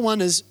Jesus. Number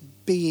 1 is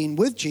being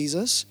with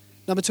Jesus.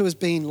 Number 2 is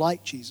being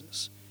like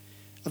Jesus.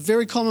 A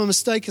very common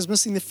mistake is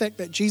missing the fact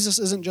that Jesus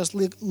isn't just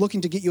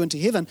looking to get you into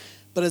heaven,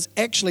 but is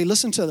actually,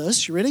 listen to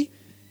this, you ready?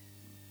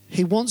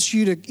 He wants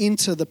you to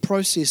enter the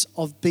process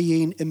of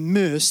being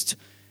immersed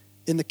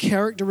in the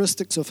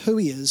characteristics of who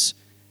he is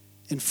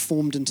and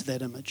formed into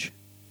that image.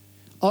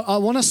 I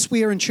want to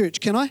swear in church,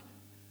 can I?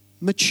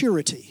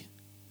 Maturity.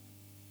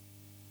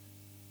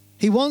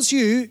 He wants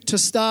you to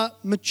start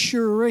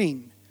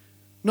maturing,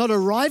 not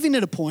arriving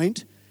at a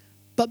point,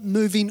 but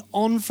moving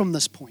on from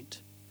this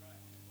point.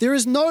 There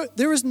is no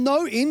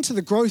end to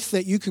the growth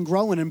that you can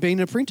grow in being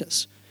an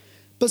apprentice.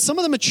 But some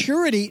of the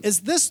maturity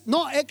is this,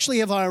 not actually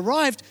have I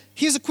arrived.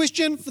 Here's a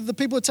question for the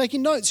people who are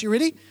taking notes. You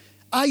ready?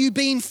 Are you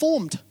being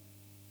formed?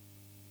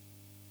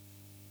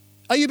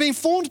 Are you being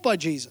formed by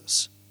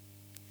Jesus?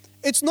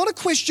 It's not a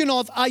question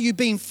of are you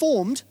being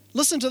formed.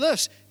 Listen to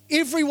this.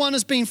 Everyone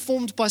is being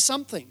formed by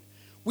something.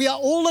 We are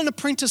all an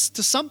apprentice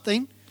to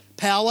something.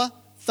 Power,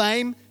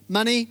 fame,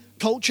 money,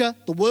 culture,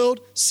 the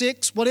world,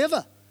 sex,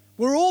 whatever.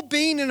 We're all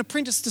being an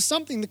apprentice to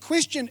something. The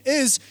question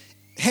is,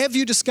 have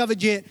you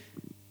discovered yet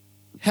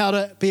how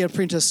to be an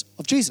apprentice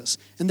of Jesus?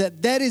 And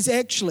that is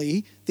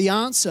actually the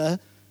answer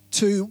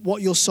to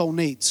what your soul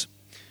needs.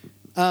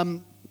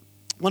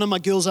 One of my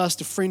girls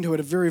asked a friend who had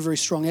a very, very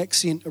strong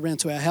accent around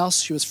to our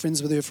house. She was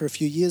friends with her for a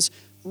few years.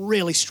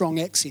 Really strong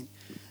accent.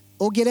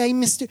 Oh, g'day,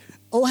 Mr.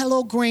 Oh,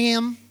 hello,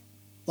 Graham.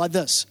 Like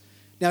this.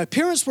 Now, her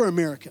parents were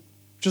American,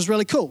 which was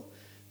really cool.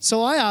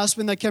 So I asked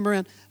when they came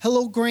around,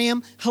 hello,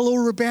 Graham. Hello,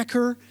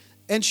 Rebecca.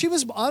 And she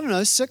was,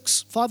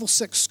 5 or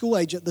 6 school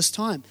age at this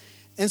time.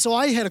 And so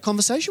I had a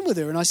conversation with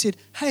her and I said,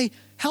 hey,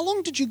 how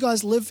long did you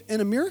guys live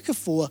in America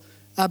for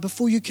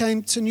before you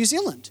came to New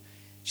Zealand?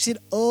 She said,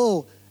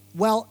 oh,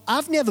 well,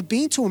 I've never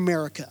been to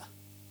America.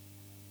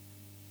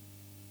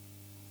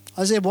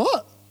 I said,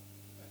 what?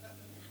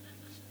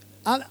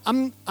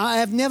 I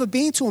have never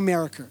been to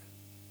America.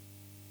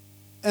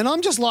 And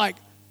I'm just like,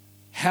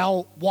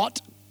 how,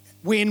 what,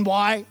 when,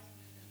 why,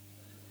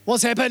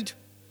 what's happened?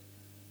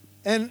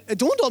 And it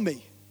dawned on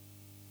me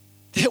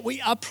that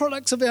we are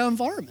products of our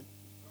environment.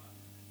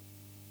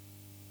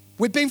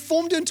 We've been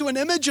formed into an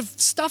image of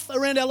stuff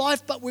around our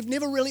life, but we've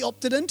never really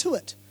opted into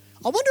it.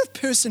 I wonder if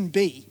person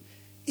B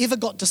ever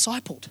got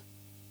discipled.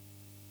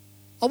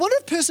 I wonder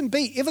if person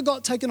B ever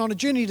got taken on a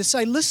journey to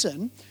say,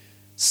 listen,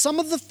 some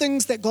of the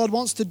things that God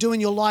wants to do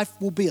in your life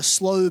will be a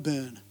slow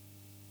burn,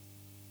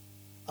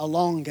 a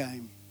long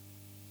game.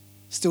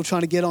 Still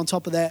trying to get on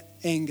top of that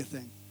anger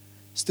thing.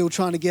 Still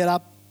trying to get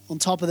up on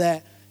top of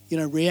that,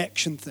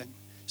 reaction thing.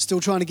 Still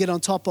trying to get on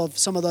top of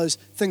some of those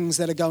things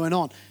that are going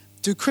on.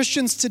 Do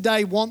Christians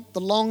today want the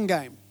long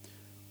game?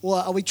 Or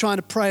are we trying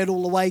to pray it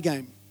all away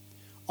game?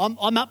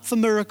 I'm up for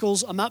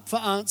miracles. I'm up for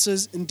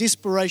answers. In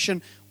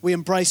desperation, we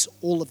embrace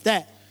all of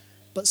that.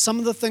 But some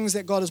of the things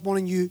that God is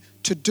wanting you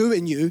to do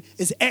in you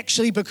is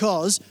actually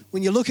because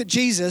when you look at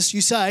Jesus,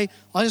 you say,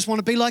 I just want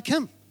to be like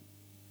him.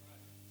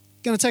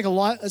 It's going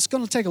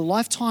to take a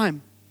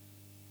lifetime,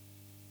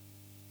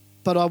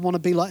 but I want to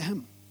be like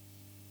him.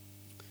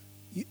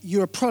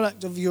 You're a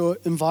product of your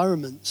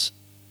environments.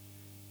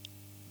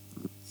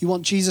 You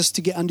want Jesus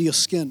to get under your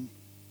skin.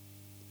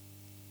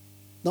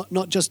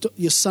 Not just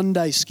your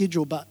Sunday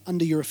schedule, but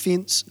under your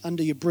offense,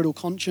 under your brittle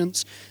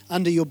conscience,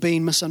 under your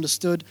being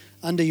misunderstood,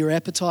 under your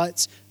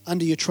appetites,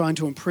 under your trying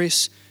to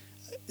impress.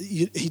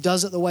 He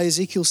does it the way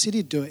Ezekiel said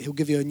he'd do it. He'll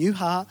give you a new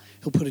heart.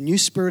 He'll put a new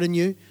spirit in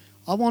you.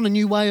 I want a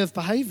new way of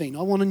behaving.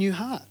 I want a new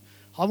heart.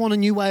 I want a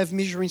new way of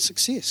measuring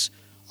success.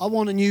 I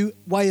want a new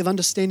way of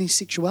understanding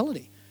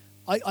sexuality.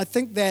 I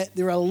think that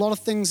there are a lot of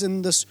things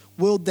in this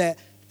world that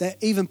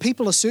even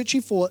people are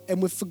searching for,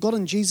 and we've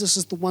forgotten Jesus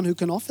is the one who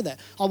can offer that.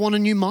 I want a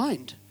new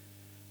mind.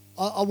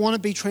 I want to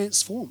be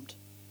transformed.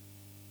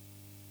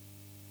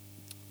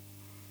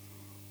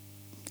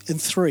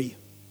 And 3,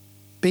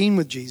 being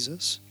with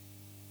Jesus.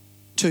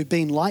 2,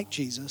 being like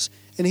Jesus.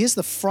 And here's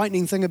the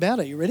frightening thing about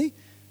it, you ready?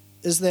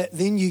 Is that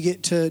then you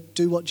get to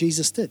do what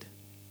Jesus did.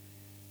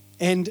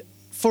 And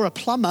for a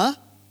plumber,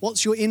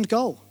 what's your end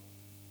goal?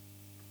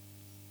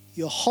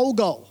 Your whole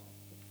goal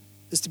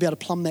is to be able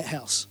to plumb that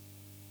house.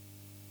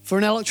 For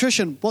an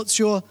electrician, what's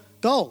your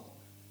goal?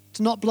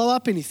 To not blow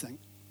up anything.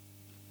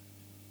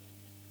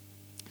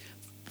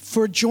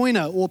 For a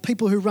joiner or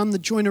people who run the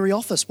joinery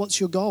office,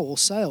 what's your goal? Or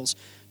sales?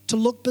 To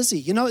look busy.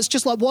 You know, it's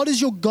just like, what is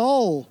your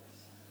goal?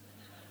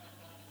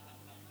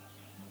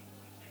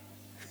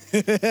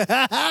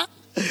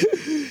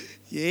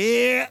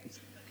 Yeah.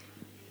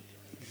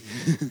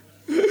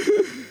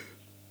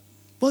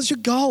 What's your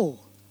goal?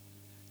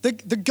 The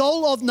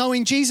goal of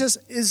knowing Jesus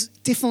is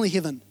definitely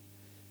heaven.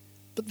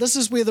 But this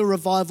is where the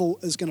revival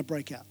is going to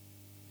break out.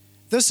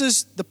 This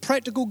is the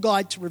practical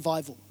guide to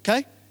revival,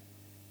 okay?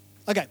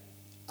 Okay,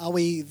 are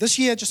we this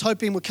year just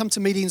hoping we'll come to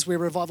meetings where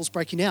revival's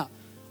breaking out?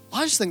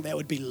 I just think that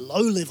would be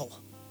low level.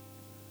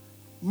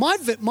 My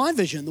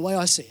vision, the way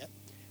I see it,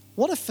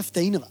 what if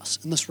 15 of us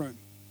in this room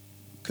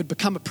could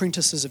become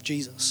apprentices of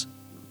Jesus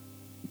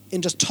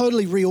and just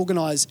totally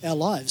reorganize our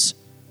lives?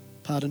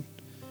 Pardon.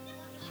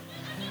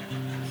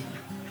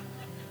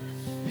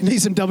 You need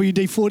some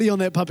WD-40 on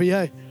that puppy,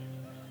 eh?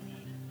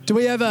 Do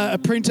we have an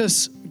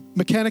apprentice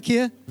mechanic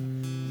here?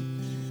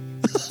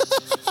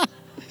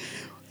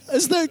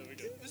 Is the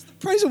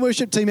praise and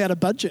worship team out of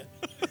budget?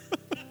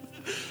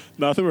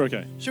 No, I think we're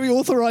okay. Should we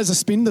authorise a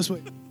spend this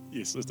week?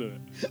 Yes, let's do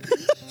it.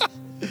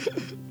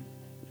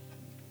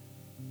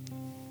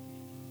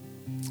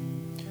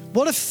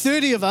 What if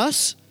 30 of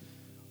us,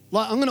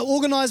 I'm going to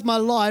organise my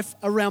life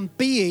around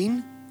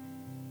being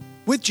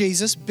with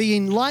Jesus,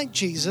 being like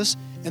Jesus,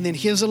 and then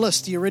here's a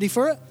list. Are you ready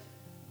for it?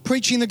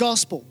 Preaching the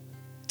gospel,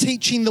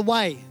 teaching the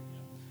way.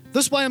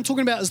 This way I'm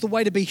talking about is the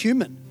way to be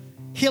human.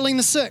 Healing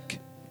the sick,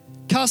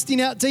 casting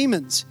out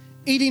demons,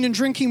 eating and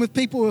drinking with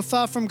people who are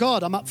far from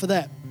God. I'm up for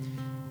that.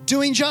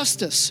 Doing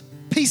justice,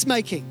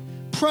 peacemaking,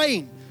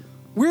 praying.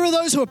 Where are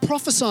those who are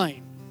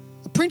prophesying?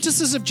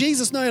 Apprentices of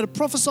Jesus know how to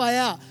prophesy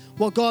out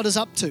what God is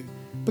up to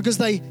because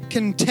they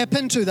can tap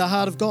into the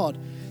heart of God.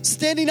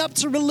 Standing up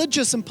to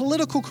religious and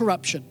political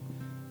corruption.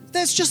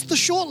 That's just the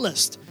short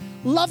list.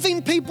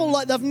 Loving people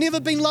like they've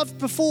never been loved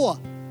before.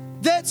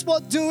 That's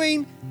what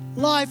doing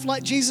life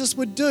like Jesus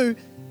would do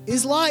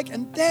is like,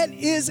 and that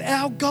is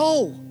our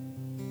goal.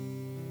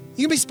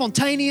 You can be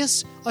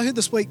spontaneous. I heard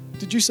this week,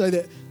 did you say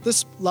that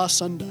this last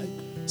Sunday,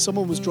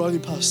 someone was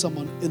driving past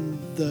someone in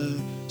the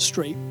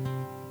street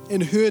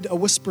and heard a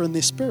whisper in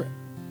their spirit,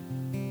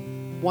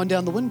 wind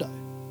down the window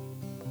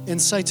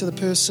and say to the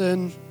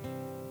person,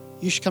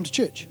 you should come to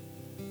church.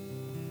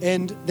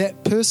 And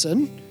that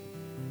person,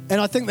 and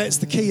I think that's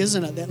the key,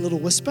 isn't it? That little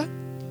whisper.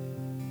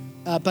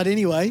 But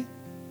anyway,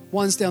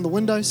 winds down the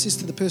window, says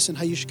to the person,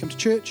 hey, you should come to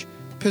church.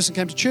 The person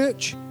came to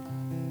church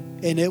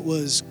and it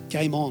was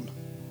game on.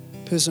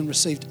 The person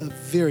received a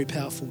very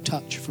powerful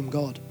touch from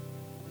God.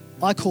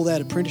 I call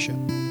that apprenticeship.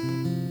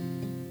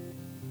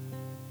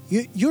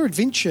 Your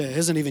adventure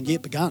hasn't even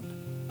yet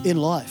begun in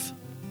life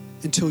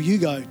until you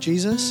go,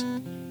 Jesus,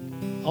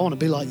 I want to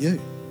be like you.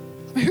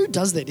 I mean, who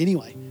does that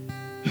anyway?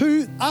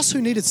 Us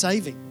who needed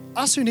saving,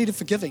 us who needed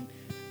forgiving,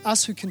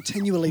 us who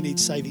continually need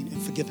saving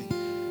and forgiving.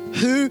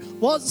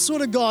 What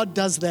sort of God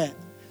does that?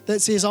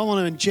 That says, I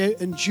want to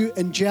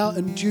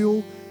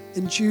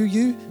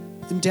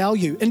endow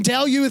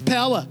you with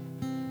power.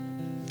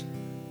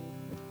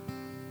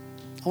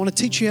 I want to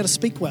teach you how to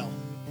speak well.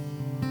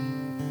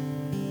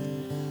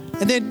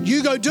 And then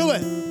you go do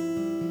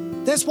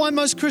it. That's why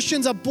most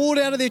Christians are bored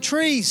out of their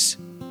trees.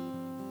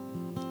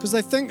 Because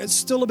they think it's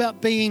still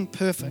about being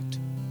perfect.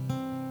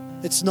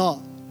 It's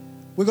not.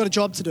 We've got a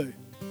job to do.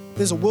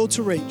 There's a world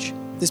to reach.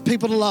 There's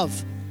people to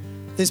love.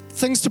 There's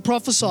things to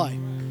prophesy.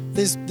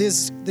 There's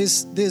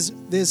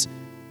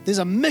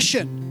a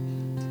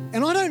mission.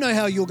 And I don't know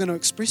how you're going to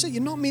express it.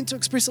 You're not meant to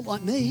express it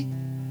like me.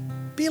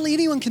 Barely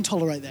anyone can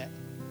tolerate that.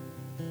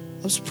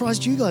 I'm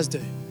surprised you guys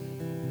do.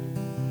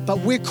 But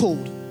we're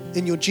called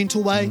in your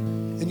gentle way,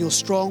 in your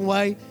strong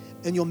way,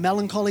 in your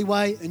melancholy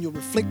way, in your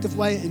reflective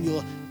way, in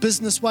your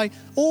business way.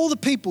 All the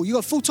people, you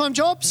got full-time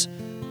jobs?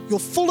 Your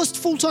fullest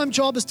full-time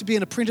job is to be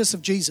an apprentice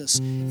of Jesus.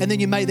 And then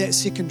you made that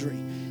secondary.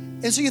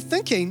 And so you're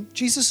thinking,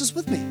 Jesus is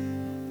with me.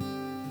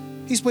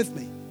 He's with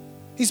me.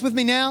 He's with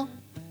me now.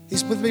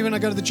 He's with me when I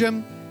go to the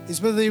gym.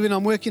 He's with me when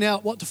I'm working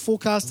out what to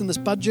forecast in this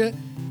budget.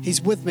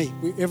 He's with me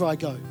wherever I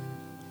go.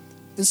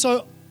 And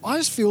so I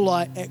just feel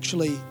like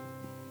actually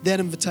that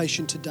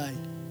invitation today,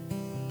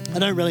 I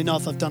don't really know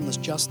if I've done this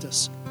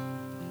justice,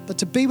 but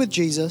to be with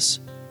Jesus,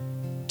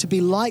 to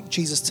be like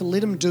Jesus, to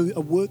let him do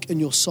a work in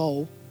your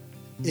soul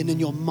and in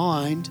your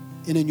mind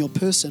and in your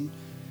person.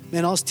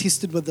 Man, I was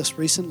tested with this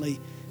recently.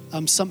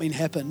 Something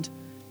happened.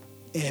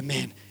 Yeah,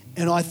 man.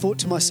 And I thought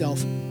to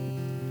myself,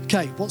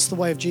 okay, what's the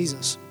way of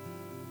Jesus?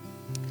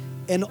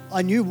 And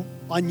I knew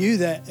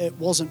that it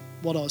wasn't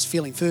what I was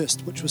feeling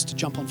first, which was to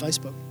jump on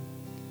Facebook,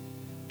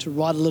 to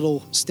write a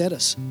little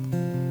status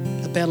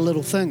about a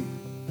little thing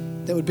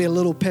that would be a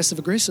little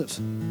passive-aggressive.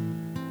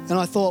 And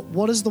I thought,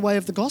 what is the way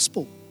of the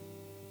gospel?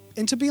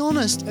 And to be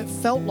honest, it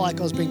felt like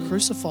I was being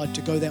crucified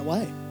to go that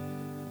way.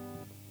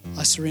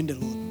 I surrendered,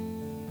 Lord.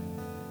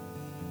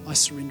 I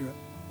surrender it.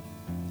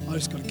 I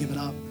just got to give it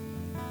up.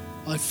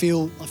 I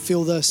feel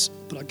this,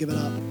 but I give it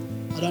up.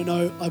 I don't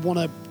know. I want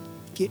to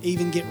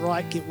get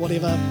right, get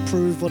whatever,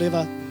 prove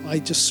whatever. I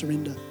just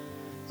surrender.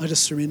 I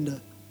just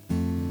surrender.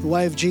 The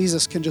way of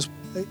Jesus can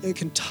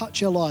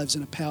touch our lives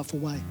in a powerful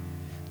way.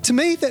 To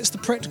me, that's the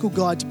practical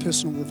guide to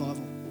personal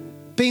revival.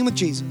 Being with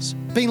Jesus,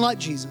 being like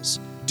Jesus,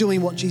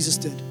 doing what Jesus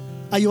did.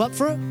 Are you up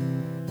for it?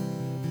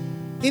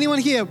 Anyone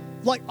here,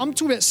 like I'm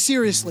talking about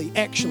seriously,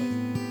 actually.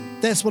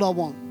 That's what I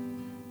want.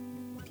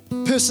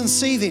 Person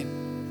C then.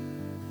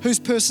 Who's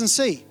person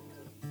C?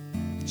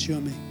 It's you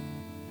and me.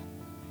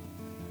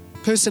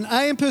 Person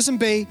A and person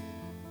B,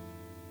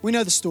 we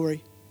know the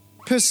story.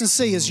 Person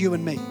C is you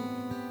and me.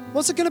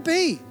 What's it going to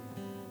be?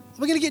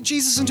 Are we going to get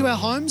Jesus into our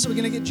homes? Are we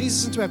going to get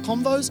Jesus into our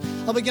convos?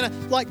 Are we going to,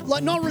 like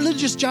not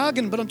religious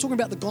jargon, but I'm talking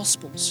about the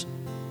Gospels.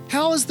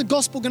 How is the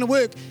gospel going to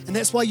work? And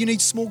that's why you need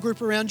small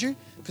group around you,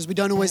 because we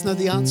don't always know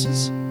the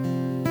answers.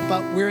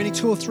 But where any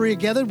 2 or 3 are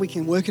gathered, we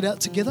can work it out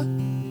together.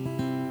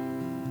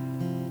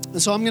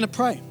 And so I'm going to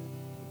pray.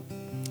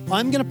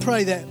 I'm going to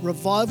pray that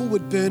revival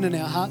would burn in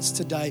our hearts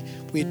today,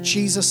 where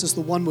Jesus is the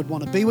one we'd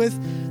want to be with,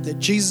 that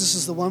Jesus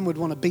is the one we'd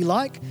want to be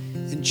like,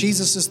 and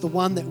Jesus is the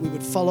one that we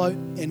would follow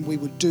and we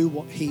would do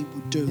what he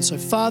would do. And so,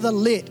 Father,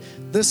 let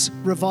this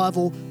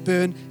revival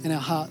burn in our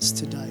hearts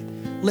today.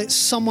 Let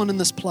someone in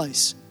this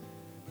place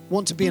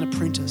want to be an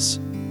apprentice.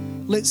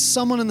 Let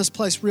someone in this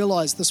place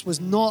realize this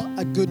was not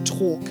a good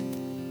talk.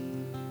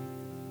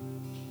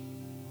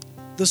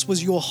 This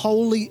was your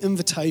holy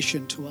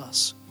invitation to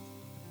us.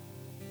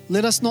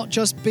 Let us not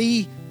just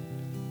be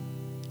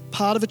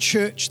part of a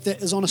church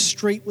that is on a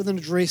street with an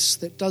address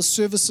that does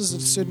services at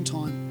a certain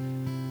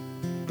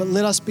time, but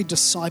let us be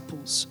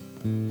disciples.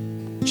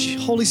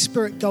 Holy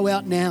Spirit, go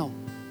out now.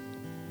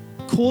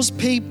 Cause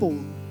people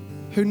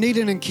who need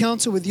an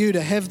encounter with you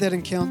to have that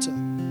encounter.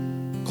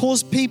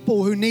 Cause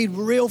people who need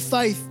real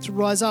faith to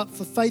rise up,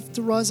 for faith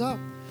to rise up.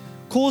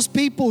 Cause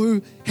people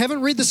who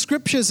haven't read the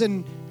scriptures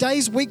in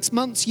days, weeks,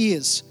 months,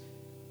 years.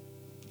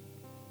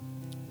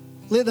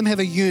 Let them have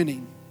a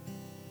yearning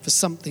for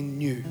something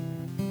new,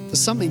 for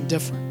something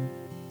different.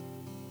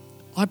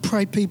 I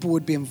pray people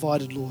would be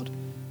invited, Lord,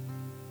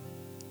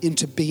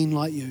 into being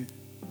like you,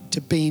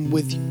 to being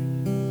with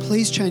you.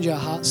 Please change our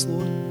hearts,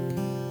 Lord.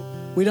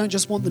 We don't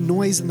just want the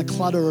noise and the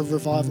clutter of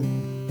revival.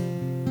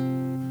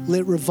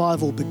 Let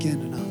revival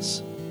begin in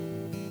us.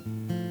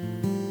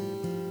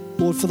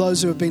 Lord, for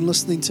those who have been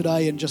listening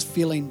today and just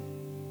feeling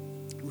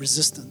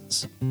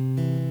resistance,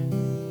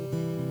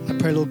 I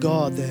pray, Lord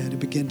God, that it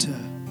begin to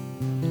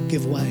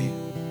give way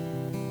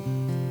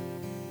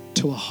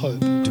to a hope,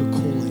 to a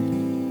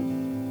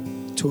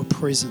calling, to a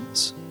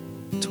presence,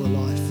 to a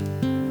life.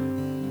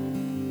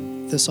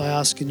 This I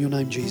ask in your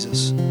name,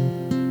 Jesus.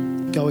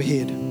 Go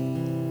ahead.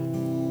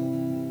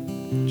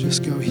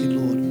 Just go ahead,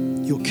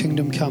 Lord. Your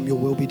kingdom come, your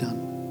will be done.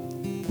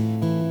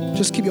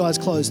 Just keep your eyes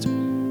closed.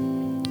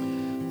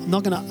 I'm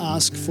not going to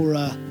ask for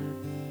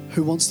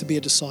who wants to be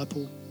a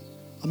disciple.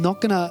 I'm not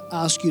going to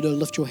ask you to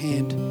lift your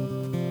hand.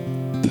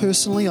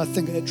 Personally, I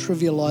think it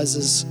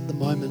trivializes the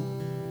moment.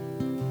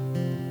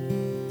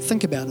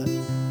 Think about it.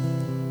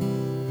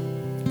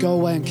 Go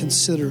away and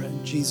consider it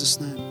in Jesus'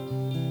 name.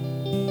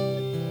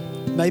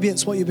 Maybe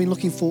it's what you've been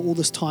looking for all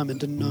this time and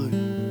didn't know.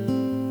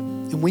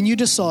 And when you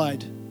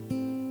decide,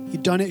 you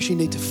don't actually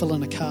need to fill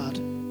in a card.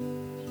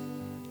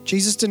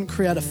 Jesus didn't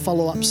create a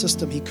follow-up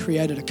system. He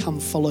created a come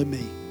follow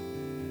me.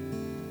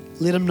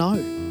 Let him know.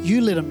 You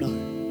let him know.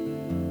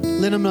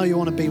 Let him know you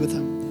want to be with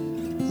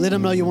him. Let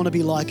him know you want to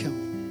be like him.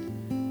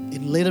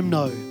 And let him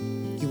know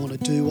you want to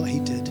do what he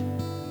did.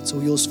 It's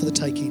all yours for the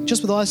taking.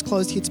 Just with eyes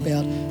closed, heads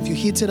bowed. If you're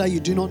here today, you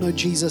do not know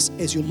Jesus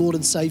as your Lord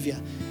and Savior.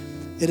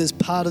 It is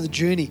part of the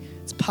journey.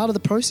 It's part of the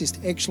process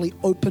to actually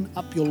open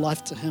up your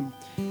life to him.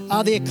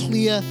 Are there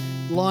clear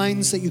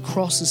lines that you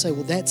cross and say,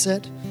 well, that's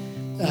it?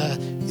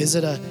 Is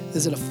it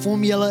a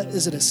formula?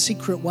 Is it a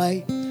secret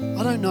way?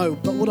 I don't know,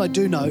 but what I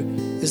do know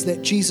is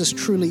that Jesus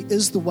truly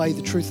is the way,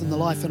 the truth, and the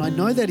life. And I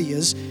know that he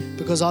is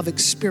because I've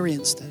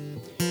experienced it.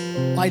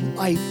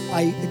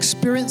 I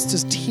experienced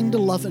his tender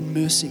love and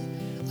mercy.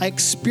 I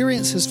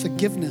experienced his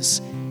forgiveness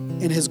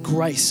and his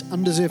grace,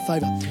 undeserved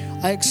favor.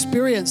 I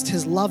experienced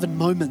his love in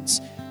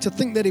moments to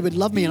think that he would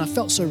love me, and I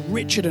felt so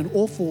wretched and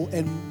awful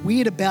and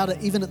weird about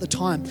it even at the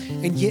time,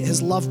 and yet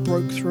his love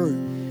broke through.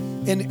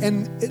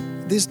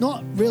 There's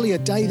not really a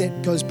day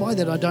that goes by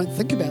that I don't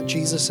think about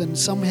Jesus and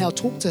somehow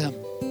talk to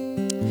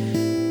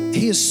him.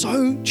 He has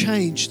so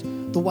changed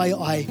the way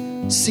I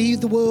see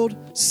the world,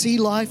 see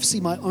life, see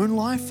my own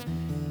life,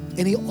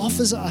 and he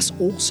offers us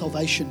all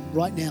salvation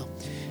right now.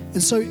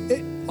 And so,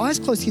 eyes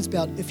closed, heads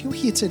bowed, if you're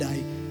here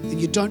today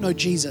and you don't know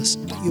Jesus,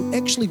 but you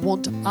actually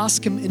want to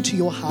ask him into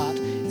your heart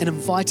and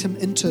invite him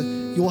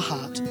into your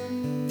heart,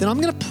 then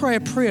I'm going to pray a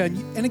prayer.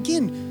 And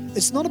again,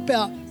 it's not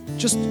about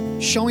just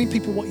showing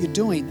people what you're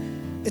doing.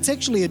 It's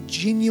actually a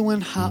genuine,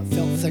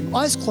 heartfelt thing.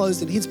 Eyes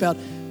closed and heads bowed.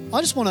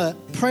 I just want to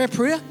pray a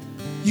prayer.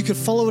 You could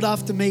follow it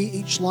after me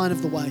each line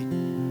of the way.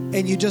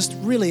 And you just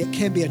really, it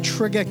can be a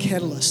trigger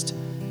catalyst.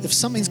 If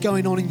something's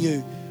going on in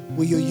you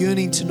where you're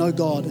yearning to know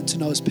God and to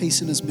know his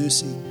peace and his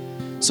mercy.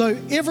 So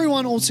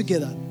everyone all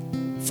together,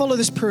 follow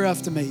this prayer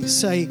after me.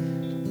 Say,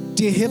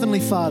 dear Heavenly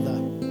Father,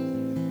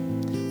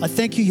 I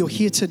thank you you're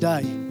here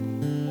today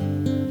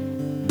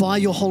by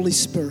your Holy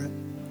Spirit.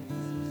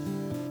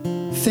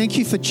 Thank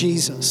you for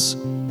Jesus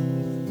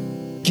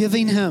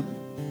giving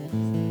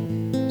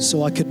him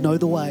so I could know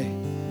the way.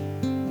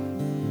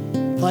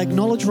 I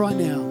acknowledge right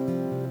now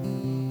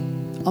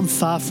I'm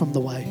far from the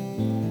way.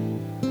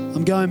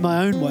 I'm going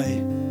my own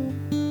way.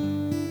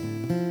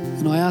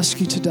 And I ask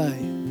you today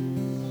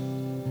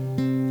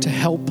to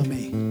help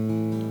me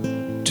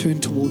turn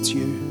towards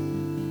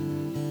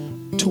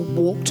you, to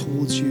walk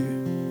towards you,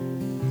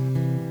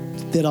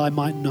 that I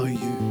might know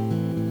you.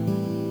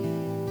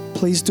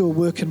 Please do a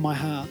work in my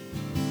heart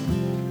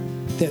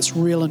that's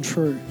real and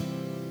true.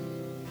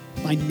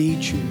 I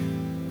need you.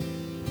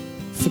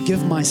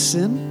 Forgive my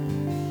sin.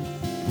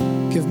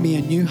 Give me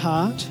a new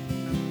heart.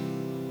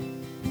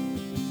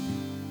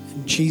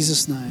 In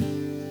Jesus' name.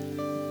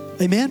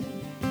 Amen.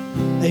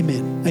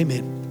 Amen.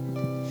 Amen.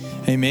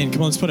 Amen.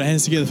 Come on, let's put our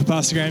hands together for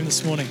Pastor Graham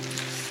this morning.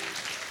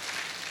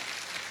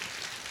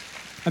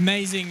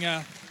 Amazing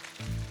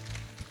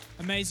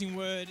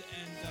word.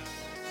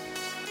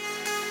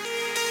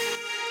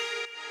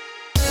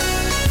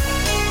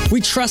 We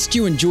trust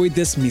you enjoyed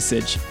this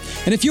message.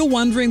 And if you're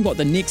wondering what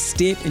the next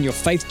step in your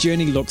faith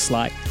journey looks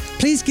like,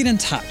 please get in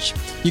touch.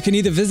 You can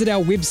either visit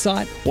our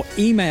website or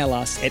email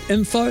us at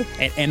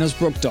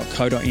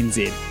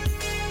info@annesbrook.co.nz.